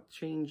Ewok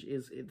change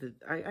is...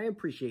 I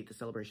appreciate the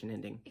celebration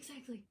ending.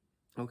 Exactly.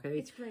 Okay?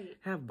 It's great.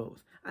 Have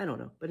both. I don't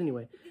know. But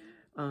anyway...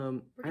 I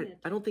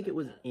don't think it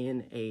was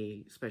in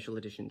a special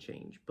edition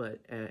change, but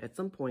at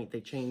some point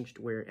they changed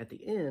where at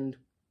the end...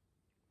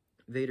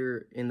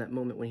 Vader, in that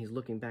moment when he's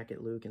looking back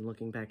at Luke and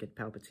looking back at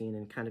Palpatine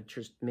and kind of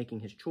just making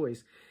his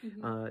choice,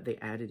 they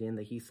added in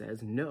that he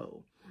says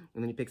no.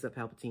 And then he picks up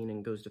Palpatine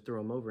and goes to throw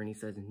him over and he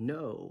says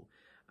no.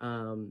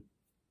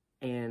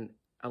 And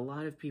a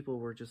lot of people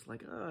were just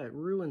like, oh, it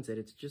ruins it.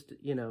 It's just,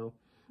 you know.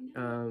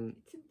 No,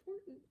 it's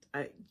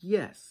important.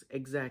 Yes,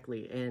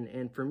 exactly.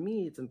 And for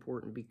me, it's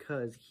important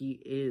because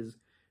he is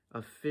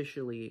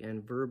officially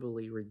and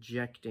verbally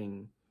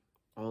rejecting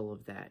all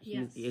of that.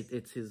 Yes.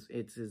 It's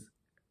his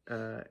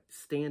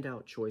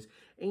standout choice.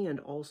 And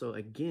also,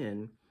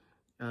 again,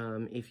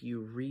 if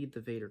you read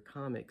the Vader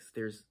comics,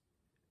 there's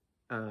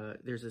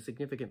a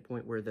significant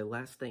point where the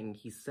last thing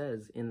he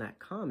says in that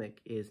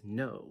comic is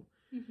no.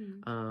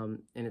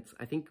 And it's,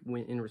 I think,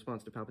 when in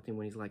response to Palpatine,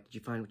 when he's like, "Did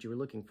you find what you were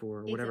looking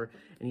for?" or whatever,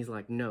 and he's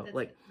like, "No."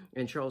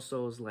 And Charles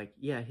Soule's like,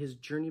 yeah, his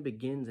journey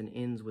begins and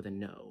ends with a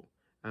no.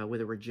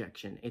 With a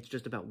rejection. It's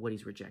just about what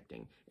he's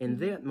rejecting. In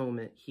that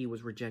moment, he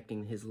was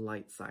rejecting his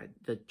light side,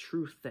 the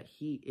truth that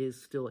he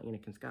is still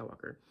Anakin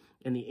Skywalker.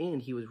 In the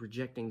end, he was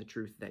rejecting the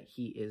truth that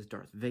he is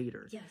Darth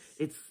Vader. Yes.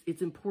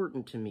 It's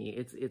important to me.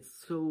 It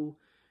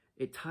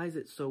ties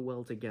it so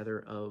well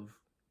together of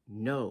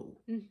no.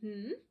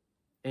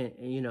 And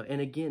you know,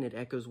 and again, it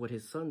echoes what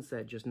his son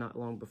said just not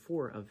long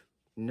before of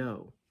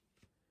no.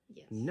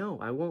 Yes. No,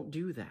 I won't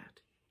do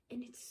that.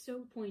 And it's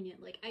so poignant.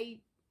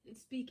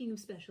 Speaking of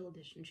special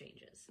edition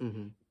changes,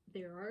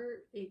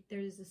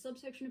 there's a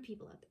subsection of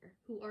people out there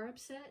who are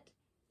upset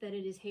that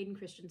it is Hayden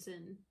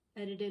Christensen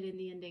edited in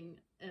the ending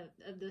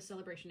of the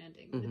celebration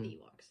ending with the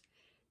Ewoks.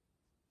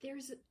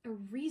 There's a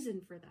reason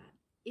for that.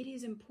 It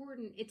is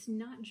important. It's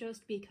not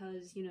just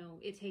because, you know,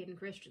 it's Hayden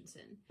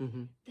Christensen.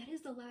 That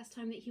is the last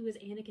time that he was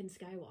Anakin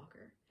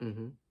Skywalker.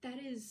 That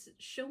is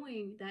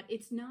showing that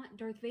it's not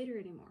Darth Vader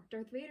anymore.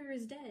 Darth Vader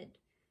is dead.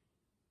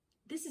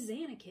 this is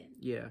Anakin.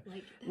 Yeah.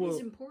 Like, that is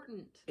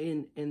important.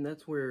 And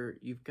that's where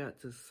you've got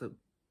to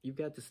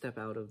step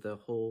out of the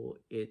whole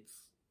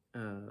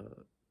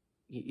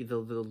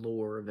the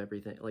lore of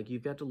everything. Like,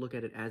 you've got to look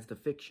at it as the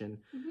fiction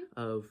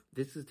of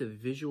this is to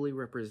visually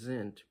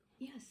represent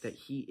that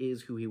he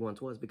is who he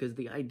once was, because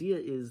the idea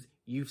is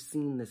you've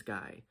seen this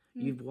guy,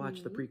 you've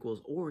watched the prequels,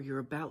 or you're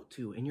about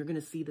to, and you're going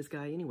to see this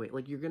guy anyway.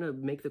 Like, you're going to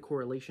make the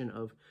correlation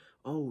of,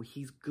 oh,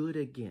 he's good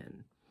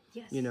again.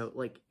 Yes. You know,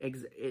 like,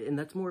 and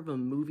that's more of a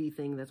movie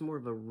thing, that's more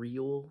of a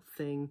real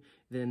thing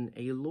than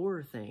a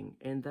lore thing.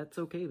 And that's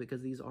okay,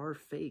 because these are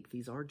fake,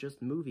 these are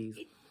just movies.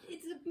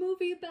 It's a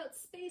movie about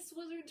space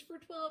wizards for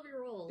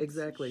 12-year-olds.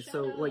 Exactly. Shut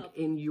so, up. like,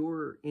 in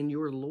your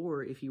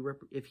lore, if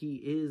he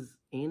is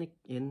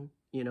Anakin,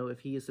 you know, if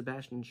he is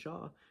Sebastian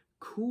Shaw,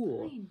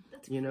 cool. Fine.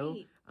 That's you know,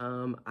 great.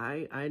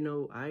 I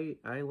know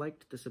I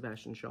liked the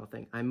Sebastian Shaw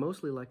thing. I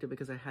mostly liked it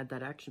because I had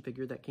that action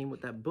figure that came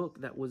with that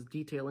book that was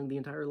detailing the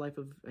entire life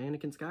of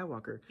Anakin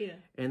Skywalker. Yeah.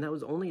 And that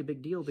was only a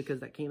big deal because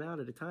that came out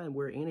at a time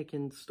where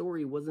Anakin's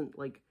story wasn't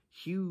like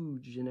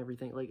huge and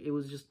everything. Like, it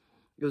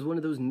was one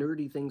of those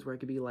nerdy things where I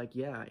could be like,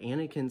 yeah,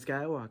 Anakin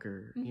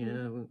Skywalker, you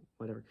know,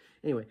 whatever.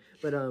 Anyway,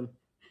 but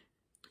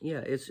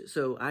yeah, it's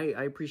so I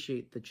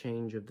appreciate the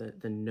change of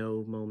the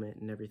no moment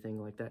and everything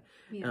like that.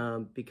 Yeah.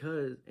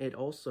 Because it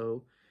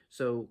also,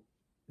 so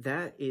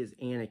that is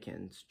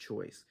Anakin's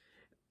choice.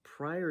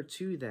 Prior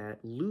to that,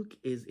 Luke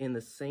is in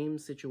the same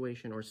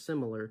situation or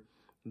similar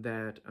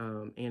that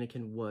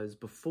Anakin was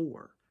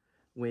before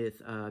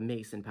with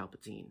Mace and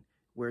Palpatine,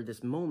 where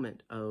this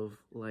moment of,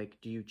 like,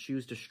 do you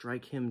choose to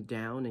strike him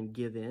down and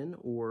give in,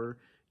 or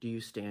do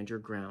you stand your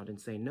ground and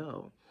say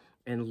no?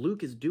 And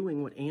Luke is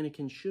doing what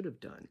Anakin should have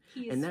done.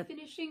 He is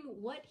finishing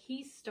what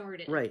he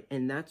started. Right,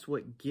 and that's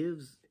what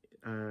gives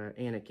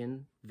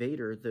Anakin,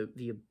 Vader,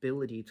 the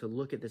ability to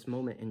look at this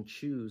moment and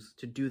choose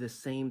to do the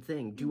same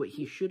thing, do what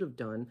he should have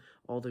done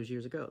all those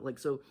years ago. Like,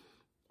 so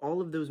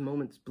all of those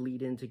moments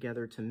bleed in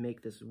together to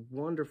make this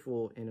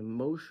wonderful and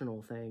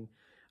emotional thing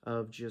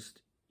of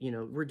just, you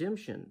know,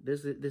 redemption.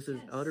 This is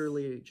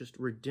utterly just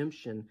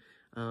redemption.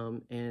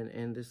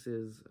 And this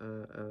is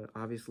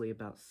obviously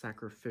about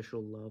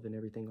sacrificial love and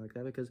everything like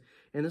that, because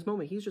in this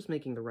moment he's just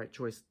making the right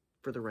choice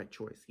for the right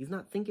choice. He's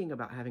not thinking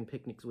about having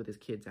picnics with his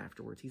kids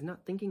afterwards. He's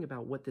not thinking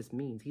about what this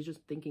means. He's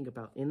just thinking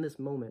about, in this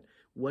moment,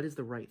 what is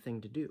the right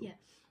thing to do. Yes.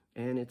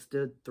 And it's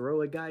to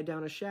throw a guy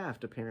down a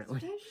shaft, apparently.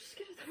 Sometimes you just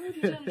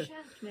gotta throw you down a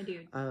shaft, my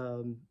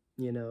dude.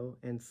 You know,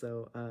 and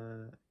so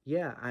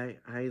yeah,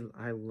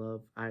 I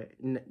love,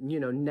 you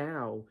know,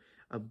 now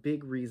a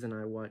big reason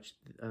I watched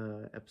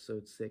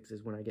episode 6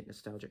 is when I get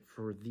nostalgic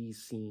for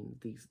these scenes,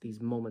 these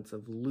moments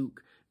of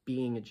Luke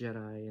being a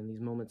Jedi and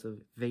these moments of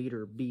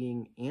Vader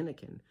being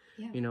Anakin.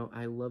 Yeah. You know,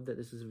 I love that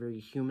this is a very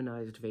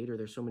humanized Vader.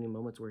 There's so many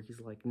moments where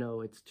he's like, no,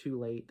 it's too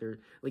late. They're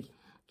like,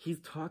 he's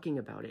talking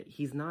about it.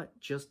 He's not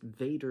just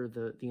Vader,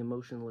 the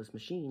emotionless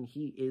machine.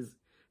 He is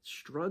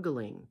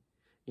struggling,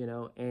 you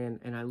know,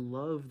 and I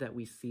love that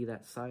we see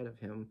that side of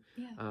him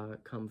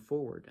come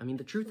forward. I mean,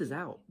 the truth is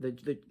out.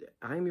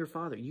 I'm your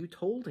father. You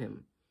told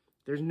him.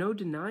 There's no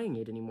denying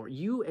it anymore.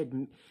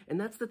 And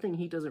that's the thing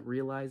he doesn't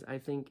realize, I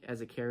think,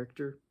 as a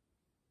character,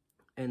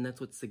 and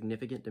that's what's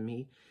significant to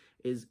me,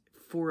 is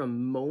for a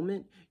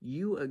moment,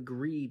 you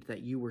agreed that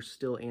you were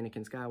still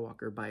Anakin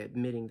Skywalker by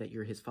admitting that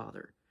you're his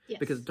father. Yes.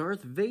 Because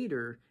Darth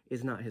Vader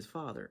is not his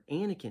father.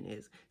 Anakin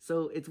is.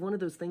 So it's one of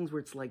those things where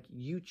it's like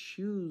you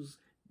choose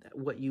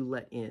what you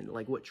let in,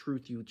 like what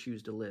truth you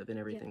choose to live and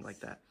everything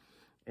like that.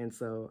 And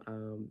so,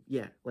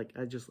 yeah, like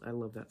I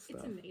love that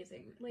stuff. It's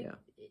amazing. Like,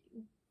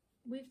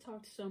 we've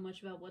talked so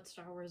much about what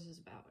Star Wars is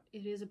about.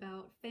 It is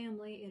about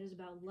family. It is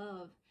about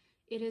love.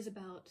 It is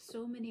about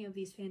so many of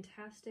these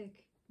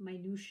fantastic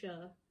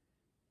minutia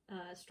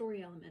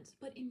story elements.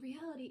 But in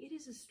reality, it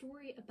is a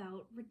story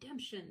about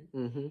redemption.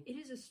 Mm-hmm. It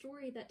is a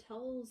story that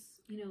tells,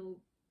 you know,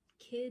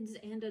 kids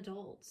and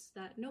adults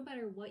that no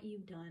matter what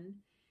you've done,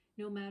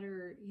 no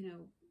matter, you know,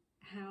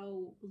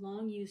 how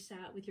long you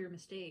sat with your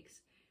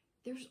mistakes,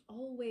 there's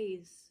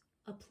always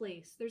a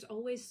place. There's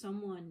always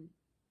someone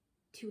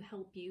to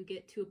help you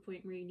get to a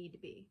point where you need to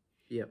be.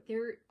 Yep.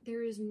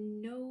 There is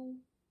no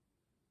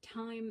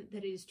time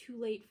that it is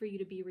too late for you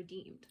to be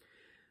redeemed.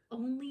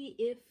 Only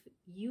if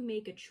you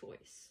make a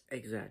choice.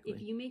 Exactly.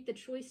 If you make the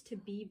choice to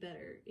be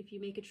better, if you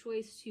make a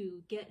choice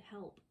to get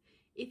help,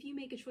 if you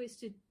make a choice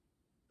to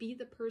be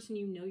the person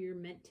you know you're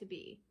meant to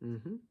be.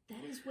 Mm-hmm.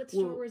 That is what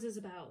Star Wars is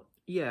about.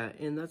 Yeah,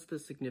 and that's the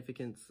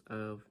significance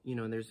of, you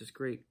know, and there's this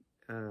great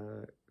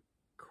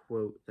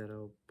quote that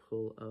I'll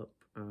pull up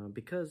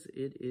because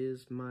it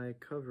is my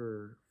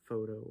cover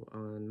photo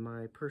on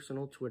my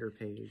personal Twitter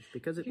page,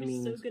 because it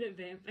means so good at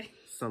vamping.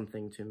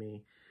 Something to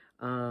me.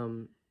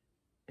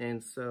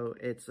 And so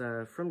it's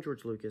from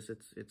George Lucas.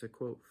 It's a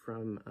quote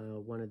from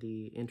one of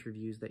the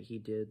interviews that he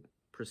did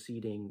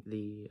preceding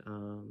the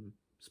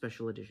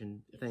special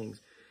edition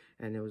things.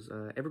 And it was,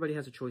 everybody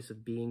has a choice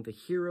of being the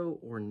hero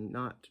or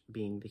not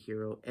being the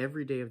hero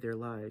every day of their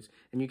lives.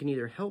 And you can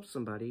either help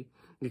somebody,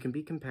 you can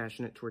be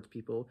compassionate towards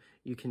people,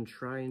 you can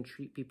try and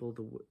treat people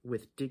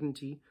with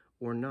dignity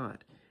or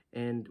not.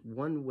 And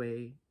one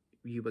way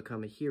you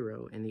become a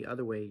hero, and the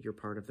other way you're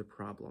part of the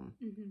problem.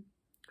 Mm-hmm.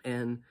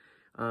 And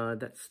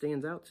that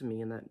stands out to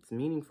me, and that's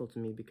meaningful to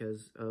me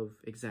because of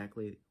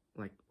exactly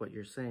like what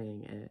you're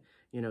saying.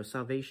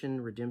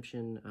 Salvation,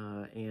 redemption,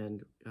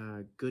 and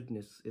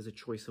goodness is a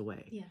choice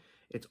away. Yeah.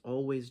 It's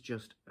always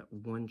just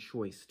one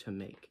choice to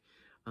make.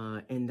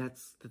 And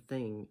that's the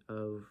thing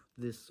of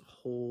this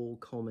whole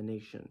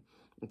culmination.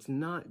 It's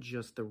not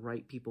just the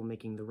right people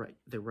making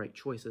the right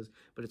choices,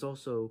 but it's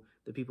also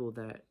the people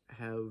that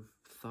have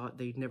thought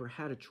they'd never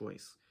had a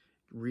choice,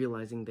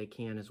 realizing they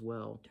can as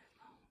well.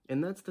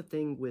 And that's the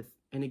thing with,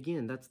 and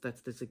again, that's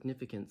the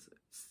significance.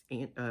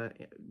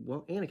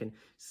 Anakin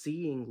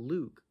seeing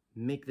Luke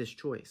make this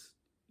choice.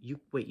 You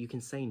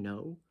can say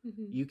no.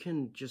 Mm-hmm. You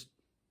can just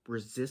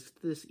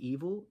resist this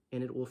evil,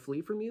 and it will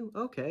flee from you.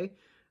 Okay,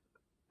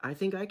 I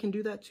think I can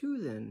do that too.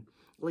 Then,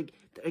 like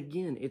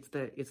again, it's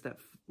that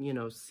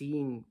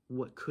seeing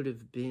what could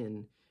have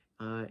been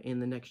in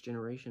the next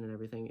generation and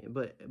everything,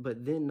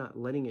 but then not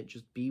letting it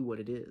just be what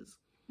it is.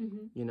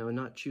 Mm-hmm.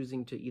 Not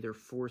choosing to either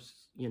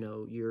force,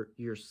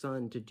 your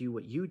son to do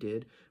what you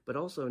did, but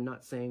also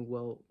not saying,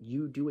 well,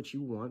 you do what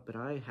you want, but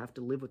I have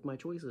to live with my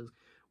choices.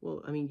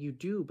 Well, I mean, you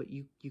do, but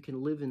you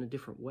can live in a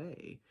different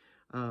way.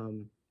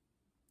 And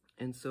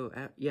so,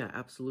 yeah,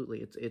 absolutely.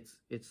 It's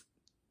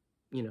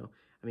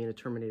a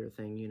Terminator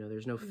thing,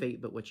 there's no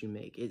fate but what you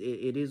make.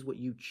 It is what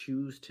you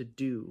choose to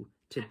do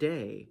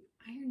today.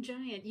 Iron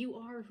Giant, you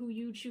are who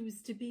you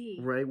choose to be.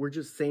 Right? We're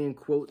just saying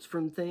quotes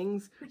from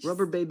things.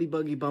 Rubber baby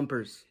buggy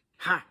bumpers.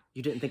 Ha!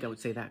 You didn't think I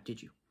would say that,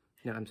 did you?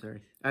 No, I'm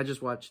sorry. I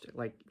just watched,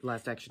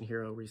 Last Action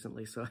Hero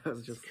recently, so I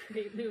was just...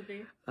 Great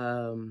movie.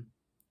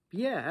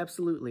 Yeah,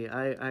 absolutely.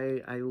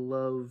 I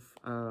love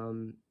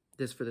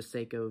this for the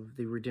sake of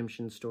the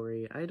redemption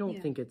story. I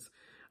don't think it's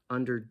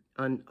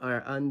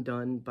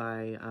undone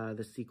by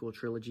the sequel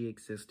trilogy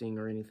existing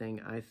or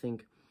anything. I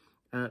think...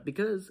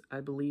 because I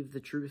believe the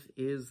truth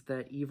is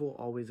that evil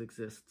always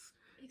exists.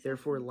 Exactly.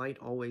 Therefore, light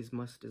always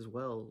must as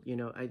well.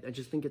 I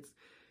just think it's...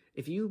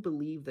 If you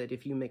believe that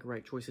if you make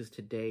right choices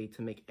today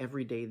to make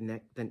every day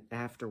then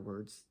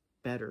afterwards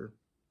better,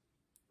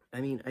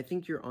 I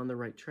think you're on the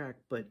right track.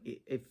 But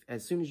if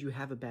as soon as you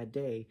have a bad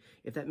day,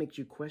 if that makes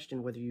you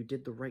question whether you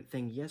did the right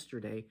thing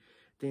yesterday,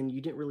 then you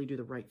didn't really do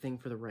the right thing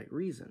for the right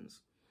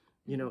reasons.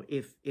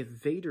 If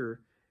Vader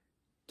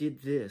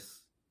did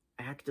this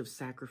act of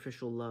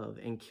sacrificial love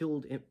and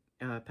killed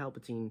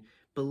Palpatine,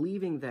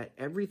 believing that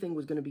everything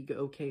was going to be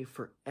okay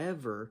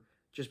forever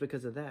just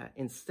because of that,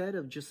 instead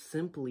of just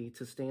simply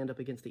to stand up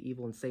against the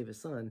evil and save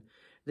his son,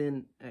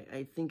 then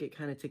I think it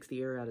kind of takes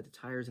the air out of the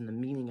tires and the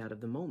meaning out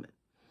of the moment.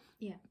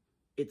 Yeah.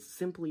 It's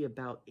simply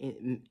about,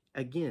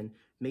 again,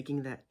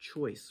 making that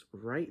choice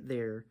right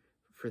there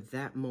for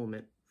that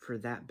moment, for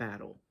that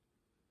battle.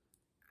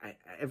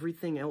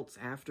 Everything else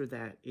after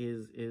that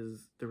is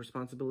the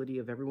responsibility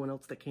of everyone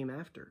else that came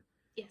after.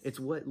 Yes. It's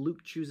what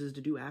Luke chooses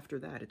to do after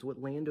that. It's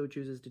what Lando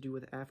chooses to do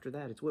after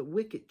that. It's what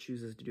Wicket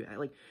chooses to do.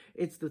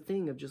 It's the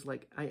thing of just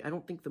I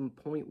don't think the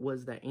point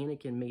was that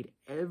Anakin made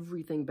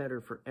everything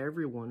better for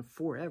everyone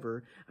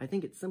forever. I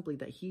think it's simply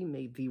that he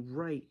made the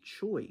right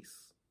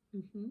choice.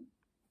 Mm-hmm.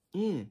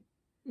 Yeah.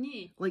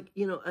 Yeah.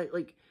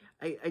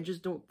 I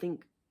just don't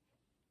think...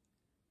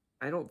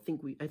 I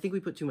think we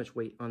put too much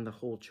weight on the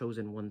whole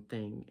chosen one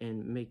thing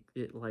and make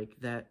it like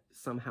that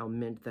somehow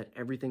meant that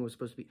everything was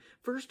supposed to be...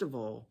 First of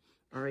all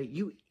right,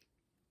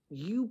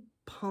 you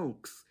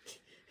punks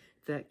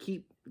that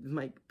keep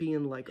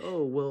being like,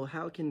 oh, well,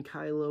 how can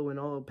Kylo and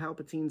all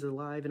Palpatine's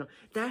alive and all...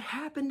 That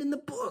happened in the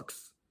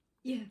books.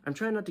 Yeah. I'm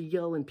trying not to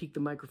yell and peek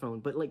the microphone,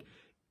 but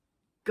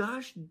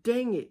gosh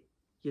dang it,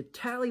 you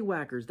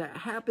tallywhackers, that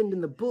happened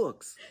in the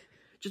books.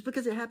 Just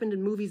because it happened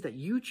in movies that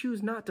you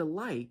choose not to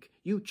like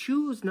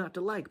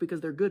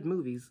because they're good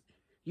movies.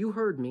 You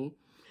heard me.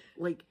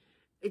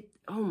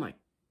 Oh my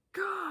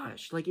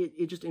gosh.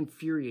 It just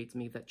infuriates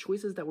me that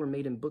choices that were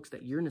made in books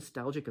that you're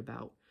nostalgic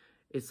about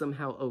is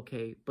somehow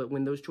okay. But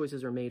when those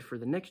choices are made for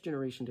the next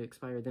generation to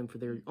inspire them for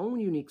their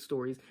own unique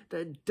stories,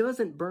 that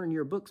doesn't burn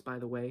your books, by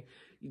the way,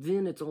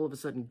 then it's all of a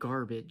sudden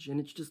garbage. And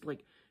it's just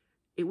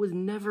it was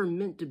never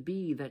meant to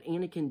be that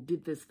Anakin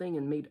did this thing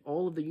and made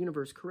all of the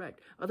universe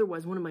correct.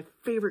 Otherwise, one of my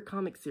favorite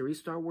comic series,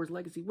 Star Wars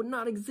Legacy, would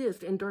not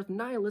exist, and Darth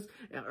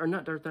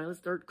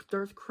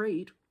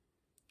Krayt,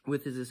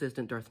 with his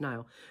assistant Darth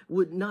Nihil,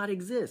 would not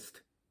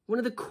exist. One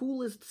of the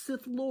coolest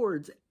Sith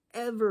Lords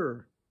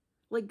ever.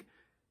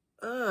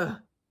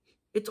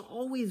 It's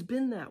always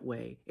been that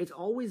way. It's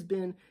always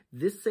been,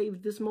 this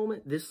saved this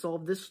moment, this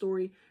solved this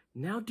story,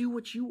 now do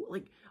what you...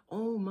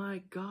 oh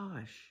my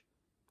gosh.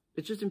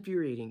 It's just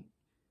infuriating.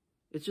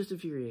 Here's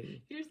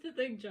the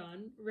thing,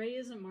 John. Rey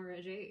isn't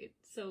Mara Jade,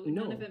 so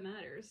none of it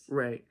matters.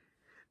 Right.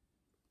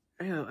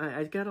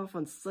 I got off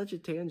on such a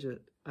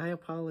tangent. I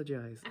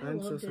apologize.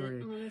 I'm so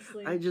sorry.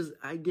 Honestly.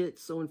 I get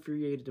so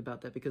infuriated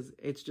about that because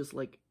it's just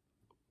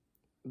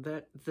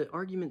that the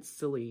argument's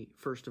silly,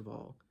 first of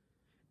all.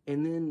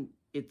 And then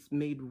it's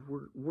made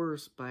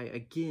worse by,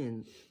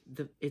 again,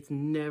 it's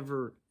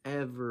never,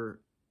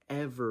 ever,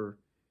 ever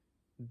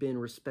been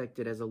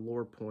respected as a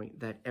lore point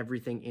that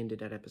everything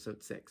ended at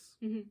episode 6.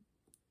 Mhm.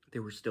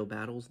 There were still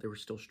battles. There were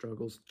still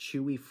struggles.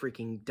 Chewie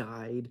freaking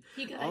died.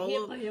 He got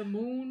hit by a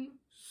moon.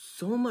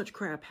 So much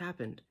crap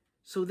happened.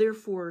 So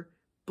therefore,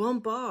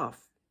 bump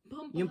off.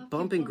 You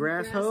bumping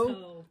grass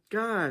hoe?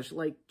 Gosh,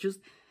 like,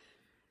 just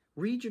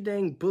read your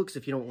dang books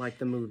if you don't like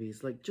the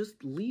movies. Like,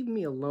 just leave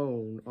me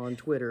alone on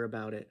Twitter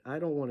about it. I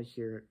don't want to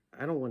hear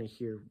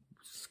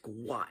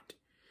squat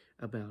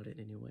about it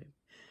anyway.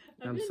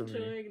 I'm sorry.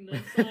 Enjoying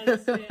this,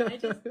 honestly.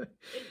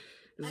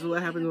 This is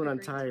what happens when I'm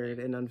tired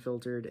and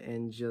unfiltered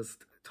and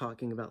just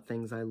talking about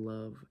things I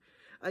love.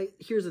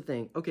 Here's the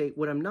thing. Okay,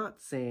 what I'm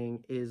not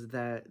saying is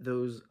that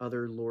those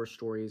other lore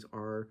stories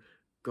are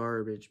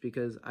garbage,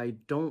 because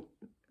the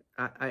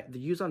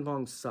Yuuzhan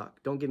Vong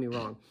suck. Don't get me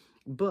wrong,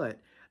 but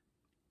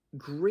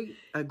great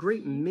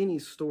mini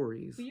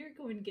stories. We are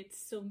going to get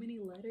so many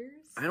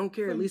letters. I don't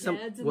care. At least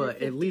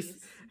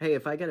hey,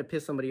 if I gotta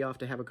piss somebody off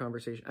to have a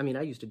conversation. I mean,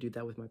 I used to do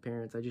that with my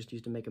parents. I just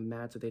used to make them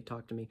mad so they'd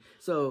talk to me.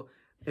 So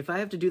if I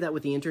have to do that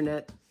with the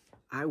internet,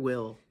 I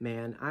will,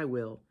 man. I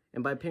will.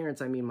 And by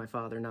parents, I mean my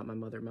father, not my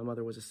mother. My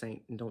mother was a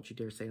saint, and don't you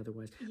dare say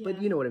otherwise. Yeah.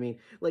 But you know what I mean.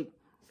 Like,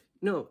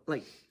 no,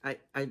 like,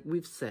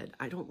 we've said,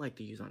 I don't like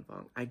the Yuuzhan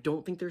Vong. I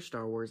don't think they're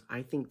Star Wars.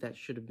 I think that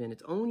should have been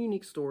its own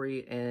unique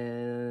story,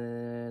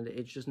 and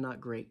it's just not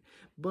great.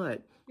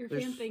 But your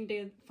fan thing,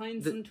 Dan,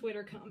 find some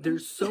Twitter comments.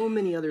 There's so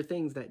many other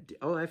things that...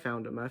 I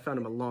found them. I found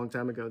them a long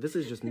time ago. This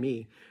is just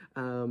me.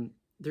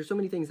 There's so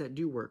many things that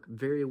do work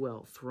very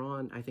well.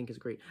 Thrawn, I think, is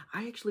great.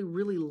 I actually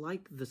really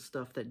like the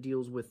stuff that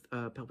deals with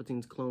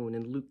Palpatine's clone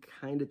and Luke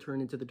kind of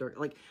turned into the dark.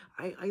 Like,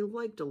 I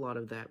liked a lot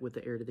of that with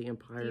the Heir to the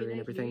Empire and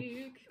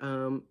everything.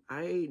 But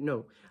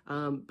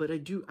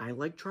I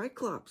like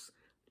Triclops.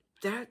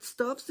 That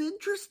stuff's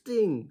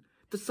interesting.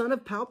 The son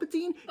of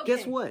Palpatine? Okay.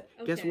 Guess what?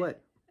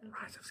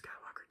 Rise of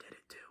Skywalker did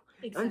it too.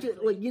 Exactly. I'm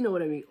just, like, you know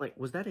what I mean? Like,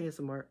 was that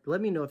ASMR? Let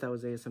me know if that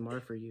was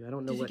ASMR for you. I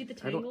don't know. Did you get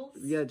the tingles?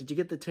 Yeah, did you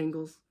get the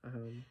tingles?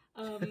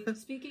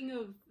 Speaking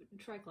of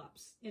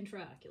Triclops and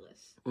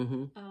Trioculus,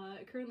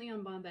 currently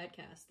on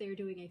Bombadcast, they're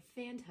doing a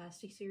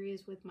fantastic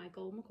series with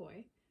Michael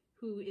McCoy,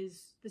 who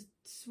is the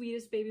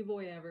sweetest baby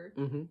boy ever,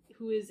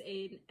 who is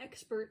an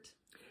expert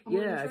on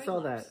Triclops. I saw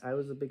that. I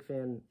was a big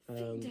fan.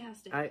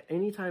 Fantastic.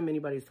 Anytime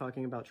anybody's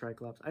talking about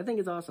Triclops, I think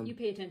it's awesome. You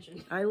pay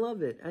attention. I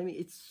love it. I mean,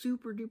 it's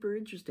super duper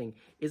interesting.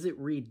 Is it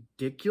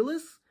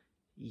ridiculous?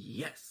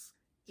 Yes.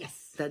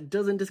 Yes. That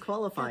doesn't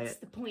disqualify it. That's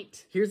the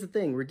point. Here's the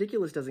thing.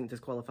 Ridiculous doesn't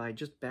disqualify,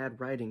 just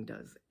bad writing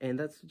does. And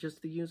that's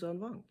just the Yuuzhan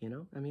Vong, you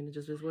know? I mean, it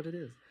just is what it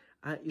is.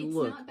 It's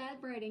not bad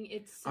writing,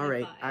 it's sci-fi. All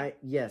right,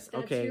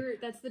 okay.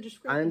 That's the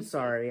description. I'm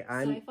sorry.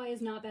 Sci-fi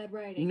is not bad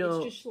writing. No,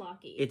 it's just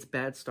schlocky. It's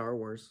bad Star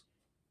Wars.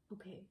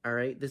 Okay. All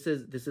right, this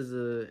is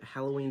a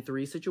Halloween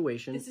 3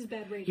 situation. This is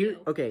bad radio.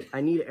 Okay,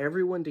 I need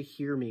everyone to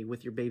hear me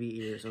with your baby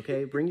ears,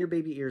 okay? Bring your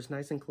baby ears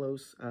nice and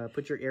close.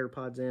 Put your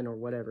AirPods in or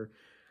whatever.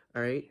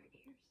 All right?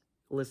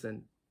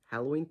 Listen,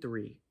 Halloween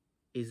 3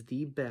 is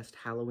the best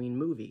Halloween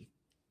movie,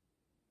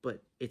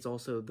 but it's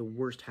also the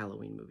worst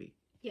Halloween movie.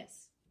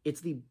 Yes.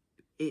 It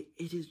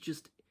is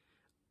just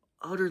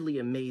utterly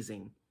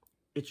amazing.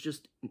 It's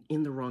just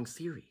in the wrong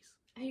series.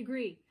 I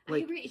agree.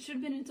 Like, I agree. It should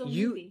have been its own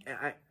movie.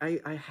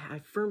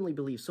 I firmly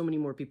believe so many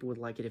more people would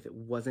like it if it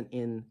wasn't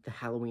in the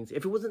Halloween.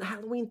 If it wasn't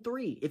Halloween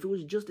 3, if it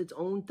was just its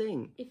own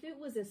thing. If it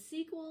was a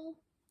sequel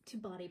to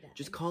Body Bags.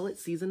 Just call it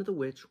Season of the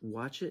Witch,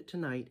 watch it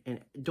tonight, and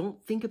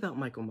don't think about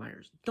Michael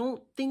Myers.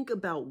 Don't think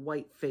about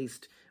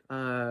white-faced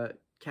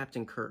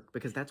Captain Kirk,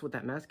 because that's what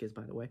that mask is,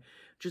 by the way.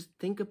 Just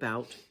think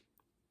about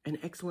an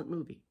excellent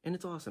movie, and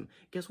it's awesome.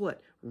 Guess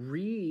what?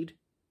 Read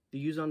the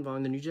Yuuzhan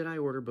Vong, the New Jedi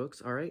Order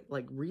books, all right?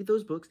 Like, read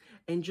those books,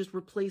 and just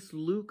replace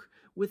Luke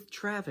with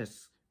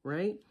Travis,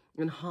 right?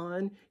 And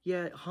Han,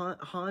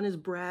 Han is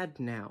Brad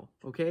now,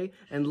 okay?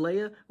 And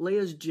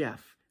Leia's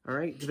Jeff. All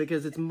right,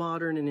 because it's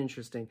modern and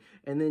interesting.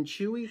 And then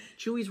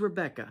Chewie's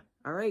Rebecca.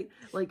 All right,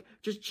 like,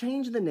 just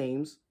change the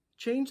names,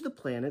 change the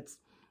planets,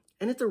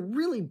 and it's a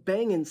really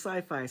banging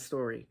sci-fi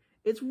story.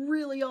 It's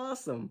really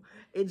awesome.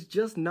 It's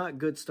just not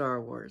good Star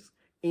Wars,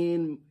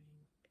 in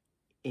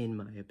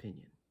my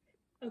opinion.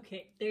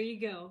 Okay, there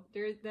you go.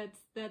 That's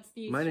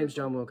the. My name's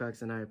John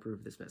Wilcox, and I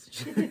approve this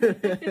message.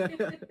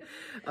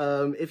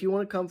 If you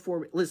want to come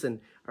forward, listen.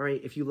 All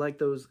right, if you like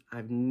those,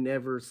 I've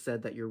never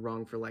said that you're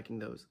wrong for liking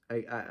those.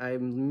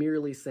 I'm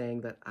merely saying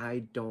that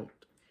I don't.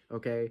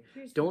 Okay,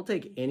 don't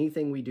take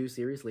anything we do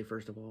seriously.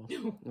 First of all,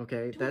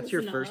 okay, that's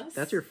your first.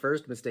 That's your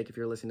first mistake if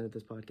you're listening to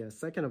this podcast.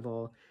 Second of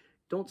all,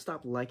 don't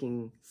stop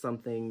liking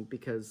something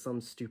because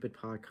some stupid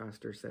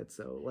podcaster said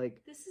so.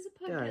 Like, this is a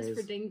podcast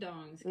for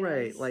ding-dongs, guys.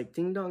 Right, like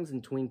ding-dongs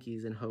and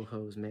Twinkies and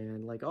ho-hos,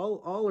 man. Like,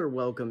 all are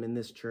welcome in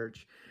this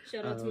church.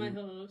 Shout out to my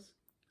ho-hos.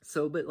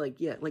 So, but like,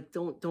 yeah, like,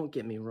 don't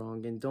get me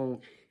wrong, and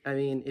I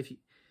mean, if you...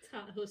 It's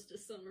hot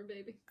hostess summer,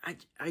 baby.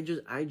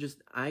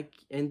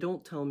 And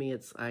don't tell me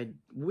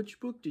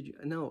which book did you...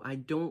 No, I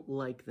don't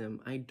like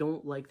them. I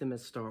don't like them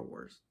as Star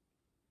Wars.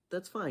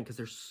 That's fine, because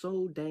there's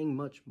so dang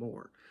much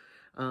more.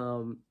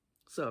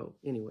 So,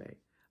 anyway,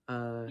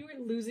 You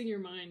were losing your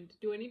mind.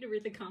 Do I need to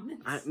read the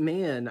comments?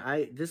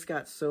 This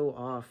got so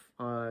off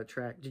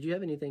track. Did you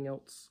have anything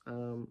else? I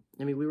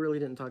mean, we really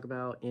didn't talk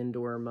about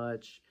Endor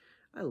much.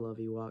 I love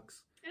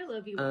Ewoks. I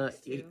love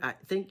Ewoks too.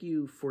 Thank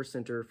you, Force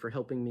Center, for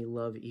helping me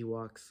love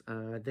Ewoks.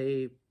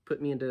 They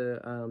put me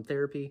into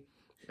therapy.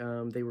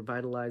 They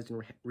revitalized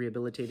and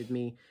rehabilitated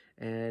me,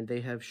 and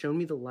they have shown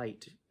me the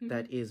light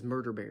that is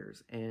murder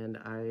bears, and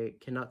I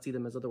cannot see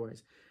them as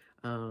otherwise.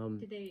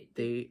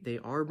 They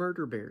are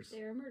murder bears.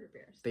 They are murder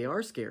bears. They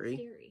are scary.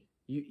 Scary.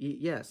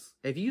 Yes.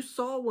 If you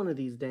saw one of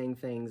these dang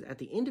things at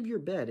the end of your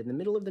bed in the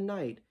middle of the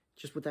night,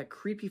 just with that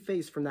creepy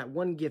face from that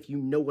one gif, you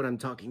know what I'm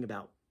talking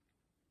about.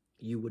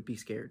 You would be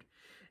scared.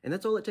 And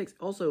that's all it takes.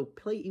 Also,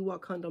 play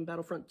Ewok Hunt on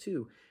Battlefront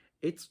 2.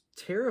 It's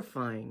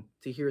terrifying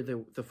to hear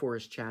the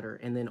forest chatter,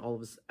 and then all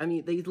of us. I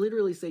mean, they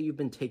literally say you've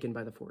been taken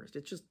by the forest.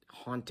 It's just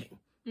haunting.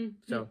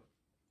 So,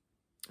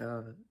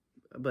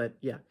 but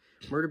yeah,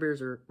 murder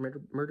bears are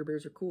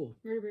cool.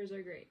 Murder bears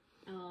are great.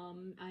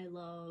 I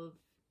love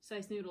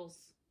Sice Noodles.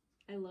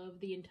 I love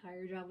the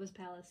entire Jabba's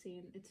palace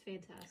scene. It's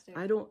fantastic.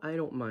 I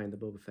don't mind the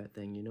Boba Fett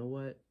thing. You know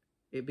what?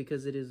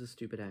 Because it is a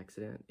stupid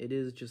accident. It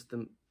is just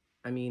the.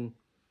 I mean,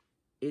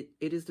 it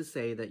is to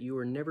say that you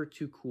are never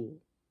too cool.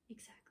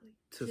 Exactly.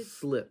 To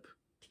slip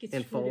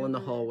and fall in the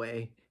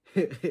hallway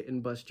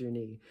and bust your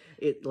knee.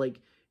 It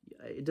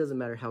doesn't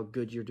matter how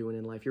good you're doing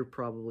in life. You're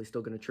probably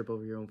still going to trip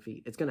over your own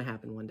feet. It's going to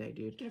happen one day,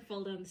 dude. You're going to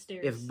fall down the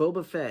stairs. If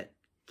Boba Fett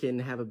can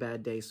have a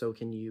bad day, so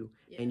can you.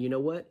 Yeah. And you know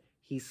what?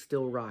 He's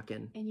still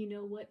rocking. And you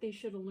know what? They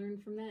should have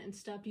learned from that and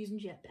stopped using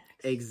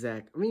jetpacks.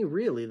 Exactly. I mean,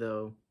 really,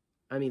 though.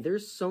 I mean,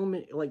 there's so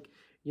many,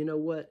 you know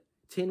what?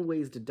 10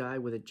 ways to die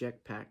with a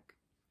jetpack.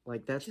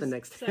 That's just the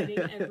next thing.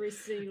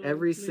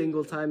 every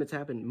single time it's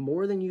happened.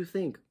 More than you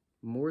think.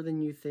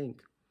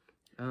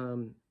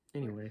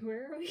 Anyway.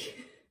 Where are we?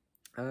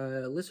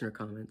 Listener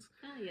comments.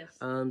 Yes.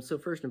 So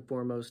first and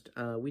foremost,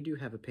 we do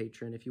have a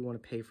Patreon. If you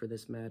want to pay for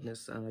this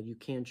madness, you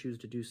can choose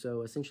to do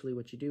so. Essentially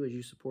what you do is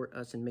you support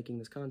us in making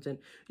this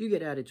content. You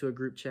get added to a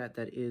group chat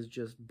that is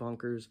just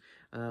bonkers,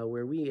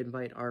 where we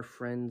invite our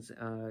friends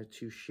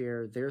to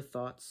share their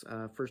thoughts.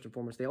 First and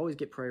foremost, they always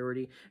get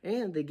priority,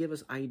 and they give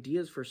us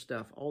ideas for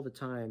stuff all the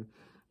time.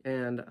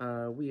 And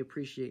we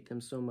appreciate them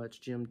so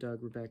much, Jim,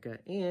 Doug, Rebecca,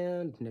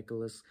 and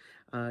Nicholas.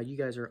 You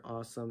guys are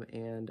awesome.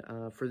 And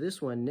for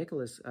this one,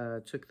 Nicholas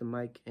took the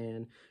mic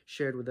and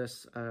shared with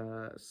us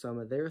some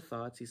of their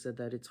thoughts. He said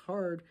that it's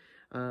hard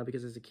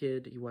because as a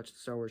kid, he watched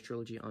the Star Wars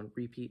trilogy on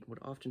repeat and would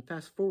often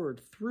fast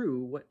forward through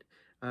what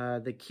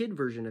the kid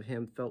version of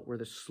him felt were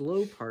the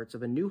slow parts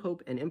of A New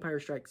Hope and Empire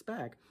Strikes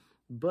Back.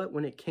 But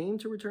when it came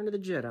to Return of the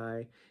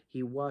Jedi,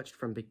 he watched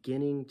from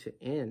beginning to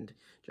end.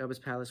 Jabba's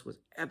palace was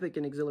epic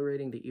and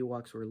exhilarating, the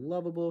Ewoks were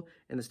lovable,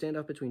 and the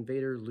standoff between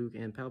Vader, Luke,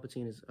 and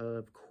Palpatine is,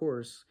 of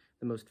course,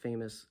 the most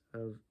famous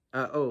of...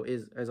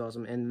 is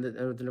awesome. And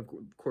then, of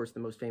course, the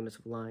most famous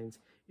of lines,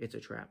 "It's a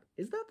trap."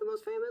 Is that the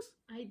most famous?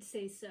 I'd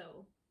say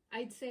so.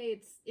 I'd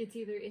say it's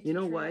either it's you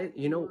know a trap why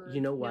you know or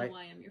you know why No,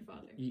 I am your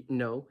father.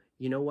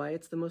 You know why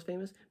it's the most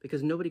famous?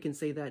 Because nobody can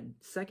say that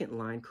second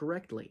line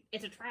correctly.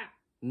 It's a trap.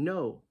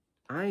 No.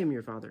 I am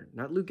your father,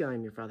 not Luke. I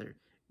am your father.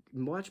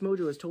 Watch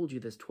Mojo has told you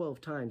this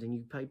 12 times, and you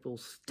people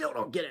still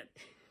don't get it.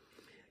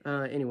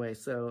 Anyway,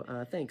 so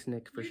thanks,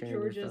 Nick, for sharing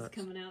your Georgia's thoughts.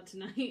 coming out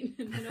tonight.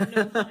 I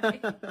don't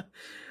know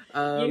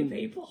why. You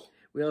people.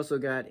 We also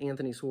got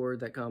Anthony Sword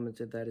that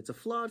commented that it's a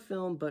flawed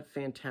film, but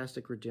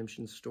fantastic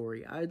redemption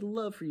story. I'd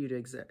love for you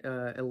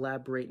to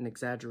elaborate and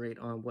exaggerate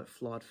on what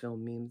flawed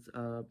film means.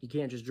 You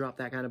can't just drop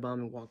that kind of bomb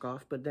and walk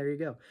off, but there you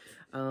go.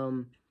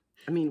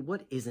 I mean,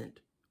 what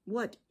isn't?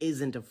 What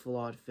isn't a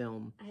flawed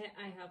film? I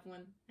have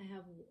one. I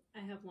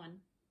have one.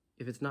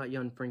 If it's not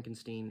Young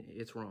Frankenstein,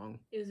 it's wrong.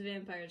 It was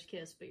Vampire's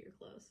Kiss, but you're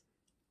close.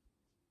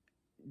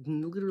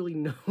 Literally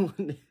no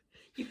one.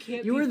 You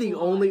can't. You are the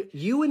only.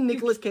 You and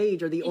Nicolas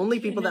Cage are the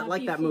only people that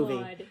like that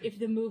movie. If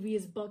the movie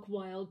is buck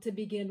wild to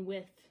begin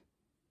with.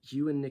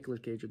 You and Nicolas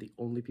Cage are the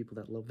only people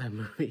that love that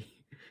movie.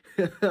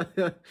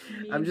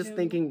 I'm just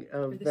thinking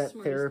of that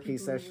therapy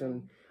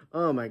session.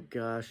 Oh my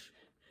gosh.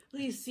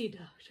 Please see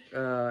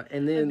doctor.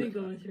 And then I've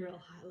been going through a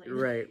lot lately.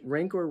 Right,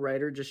 Rancor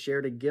Writer just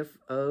shared a GIF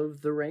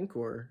of the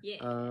Rancor. Yeah,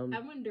 I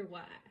wonder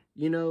why.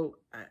 You know,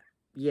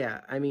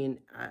 I mean,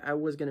 I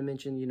was gonna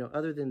mention, you know,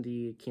 other than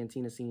the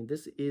cantina scene,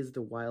 this is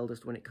the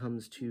wildest when it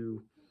comes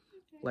to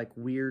like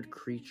weird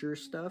creature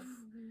stuff.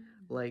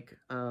 Like,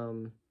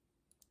 other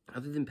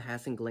than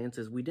passing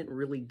glances, we didn't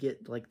really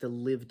get like the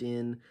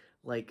lived-in,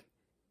 like,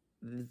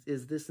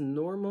 is this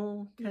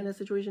normal kind of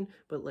situation?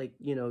 But like,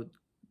 you know,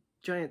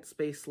 giant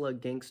space slug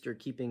gangster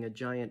keeping a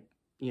giant,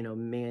 you know,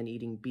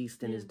 man-eating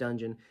beast in his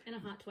dungeon. And a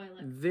hot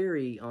Twi'lek.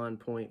 Very on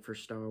point for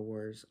Star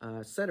Wars.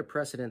 Set a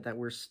precedent that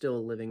we're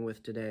still living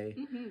with today.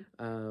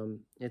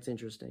 It's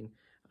interesting.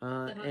 The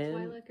hot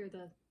Twi'lek or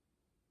the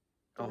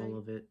all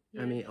of it.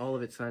 Yeah. I mean, all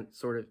of it's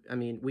sort of... I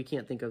mean, we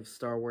can't think of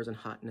Star Wars and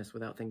hotness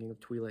without thinking of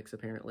Twi'leks,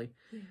 apparently.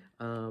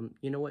 Yeah.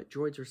 You know what?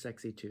 Droids are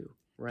sexy, too,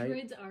 right?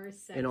 Droids are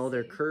sexy. And all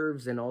their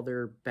curves and all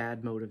their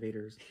bad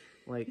motivators.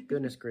 Like,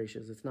 goodness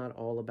gracious, it's not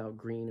all about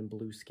green and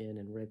blue skin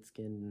and red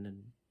skin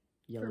and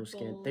yellow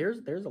skin.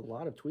 Purple. There's a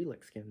lot of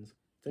Twi'lek skins.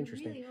 It's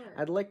interesting. Really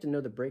are. I'd like to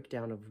know the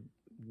breakdown of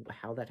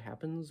how that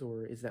happens,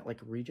 or is that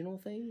like a regional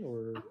thing,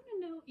 or I want to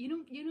know. You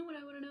know what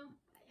I want to know?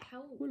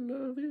 How what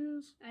love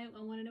is? I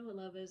want to know what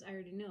love is. I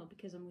already know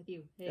because I'm with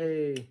you.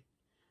 Hey.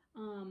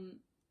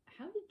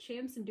 How did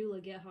Cham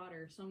Syndulla get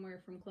hotter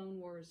somewhere from Clone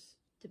Wars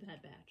to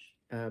Bad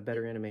Batch?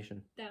 Better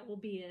animation. That will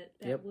be it.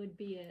 That Yep. would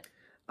be it.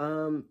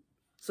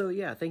 So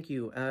yeah, thank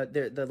you.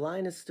 The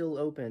line is still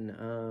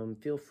open.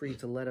 Feel free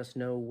to let us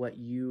know what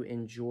you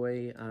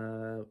enjoy,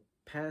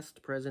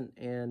 past, present,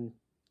 and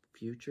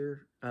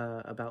future,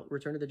 about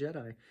Return of the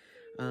Jedi.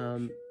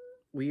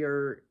 We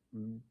are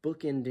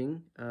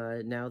bookending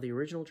now the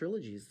original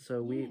trilogies.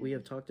 So we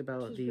have talked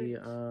about the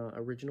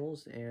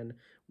originals and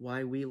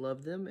why we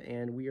love them,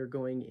 and we are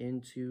going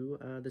into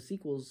the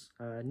sequels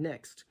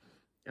next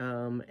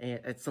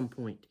at some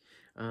point.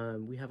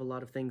 We have a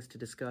lot of things to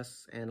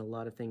discuss and a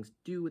lot of things to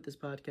do with this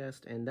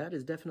podcast, and that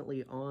is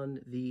definitely on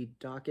the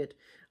docket,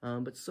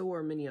 but so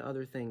are many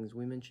other things.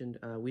 We mentioned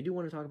we do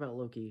want to talk about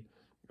Loki.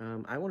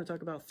 I want to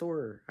talk about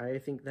Thor. I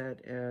think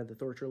that the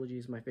Thor trilogy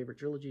is my favorite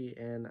trilogy,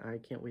 and I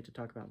can't wait to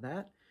talk about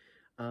that,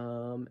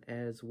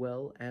 as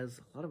well as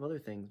a lot of other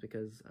things,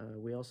 because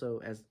we also,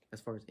 as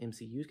far as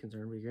MCU is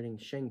concerned, we're getting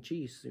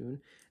Shang-Chi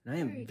soon, and I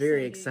am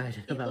very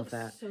excited It about looks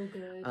that. so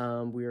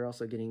good. We are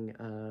also getting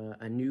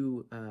a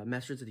new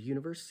Masters of the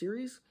Universe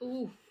series.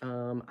 Ooh.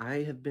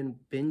 I have been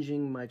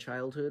binging my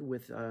childhood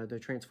with the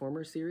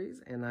Transformers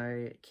series, and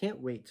I can't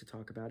wait to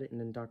talk about it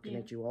and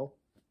indoctrinate you all.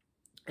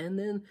 And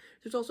then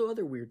there's also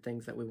other weird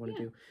things that we want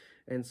to do.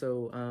 And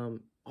so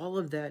all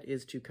of that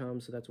is to come,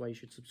 so that's why you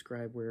should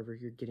subscribe wherever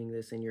you're getting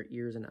this, in your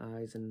ears and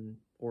eyes and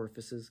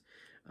orifices.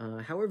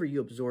 However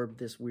you absorb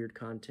this weird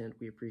content,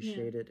 we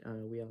appreciate it.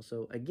 We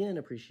also, again,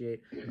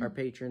 appreciate our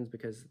patrons,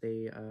 because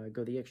they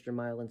go the extra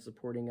mile in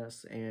supporting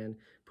us and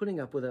putting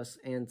up with us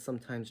and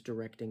sometimes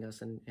directing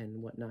us and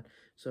whatnot.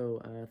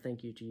 So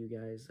thank you to you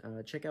guys.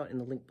 Check out in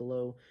the link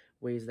below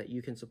ways that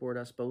you can support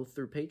us, both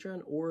through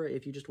Patreon, or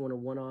if you just want a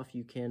one-off,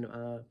 you can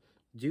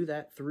do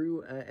that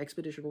through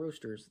Expedition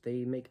Roasters.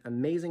 They make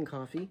amazing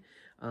coffee,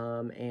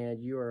 and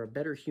you are a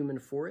better human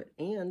for it.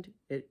 And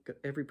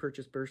every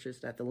purchase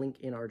purchased at the link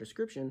in our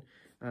description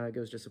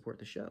goes to support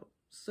the show.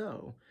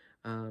 So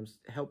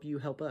help you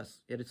help us.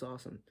 It's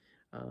awesome.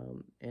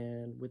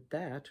 And with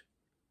that,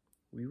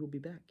 we will be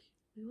back.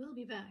 We will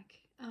be back.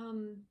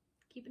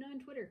 Keep an eye on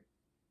Twitter.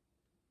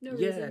 No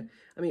reason.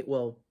 I mean,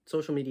 well,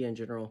 social media in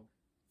general.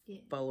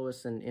 Yeah. Follow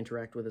us and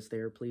interact with us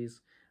there,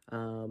 please.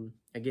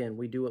 Again,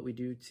 we do what we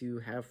do to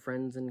have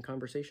friends and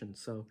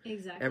conversations. So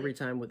exactly. Every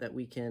time that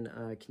we can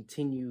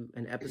continue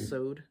an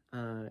episode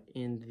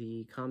in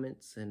the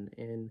comments and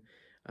in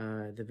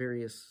the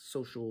various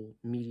social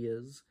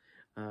medias,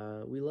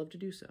 we love to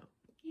do so.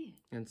 Yeah.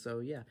 And so,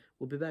 yeah,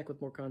 we'll be back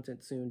with more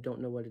content soon. Don't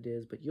know what it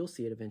is, but you'll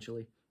see it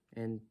eventually.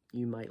 And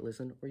you might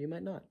listen or you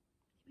might not.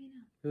 You may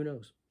not. Who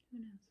knows? Who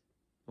knows?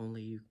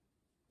 Only you.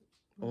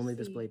 We'll Only see,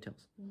 this blade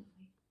tells. won't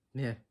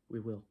we? Yeah, we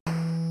will.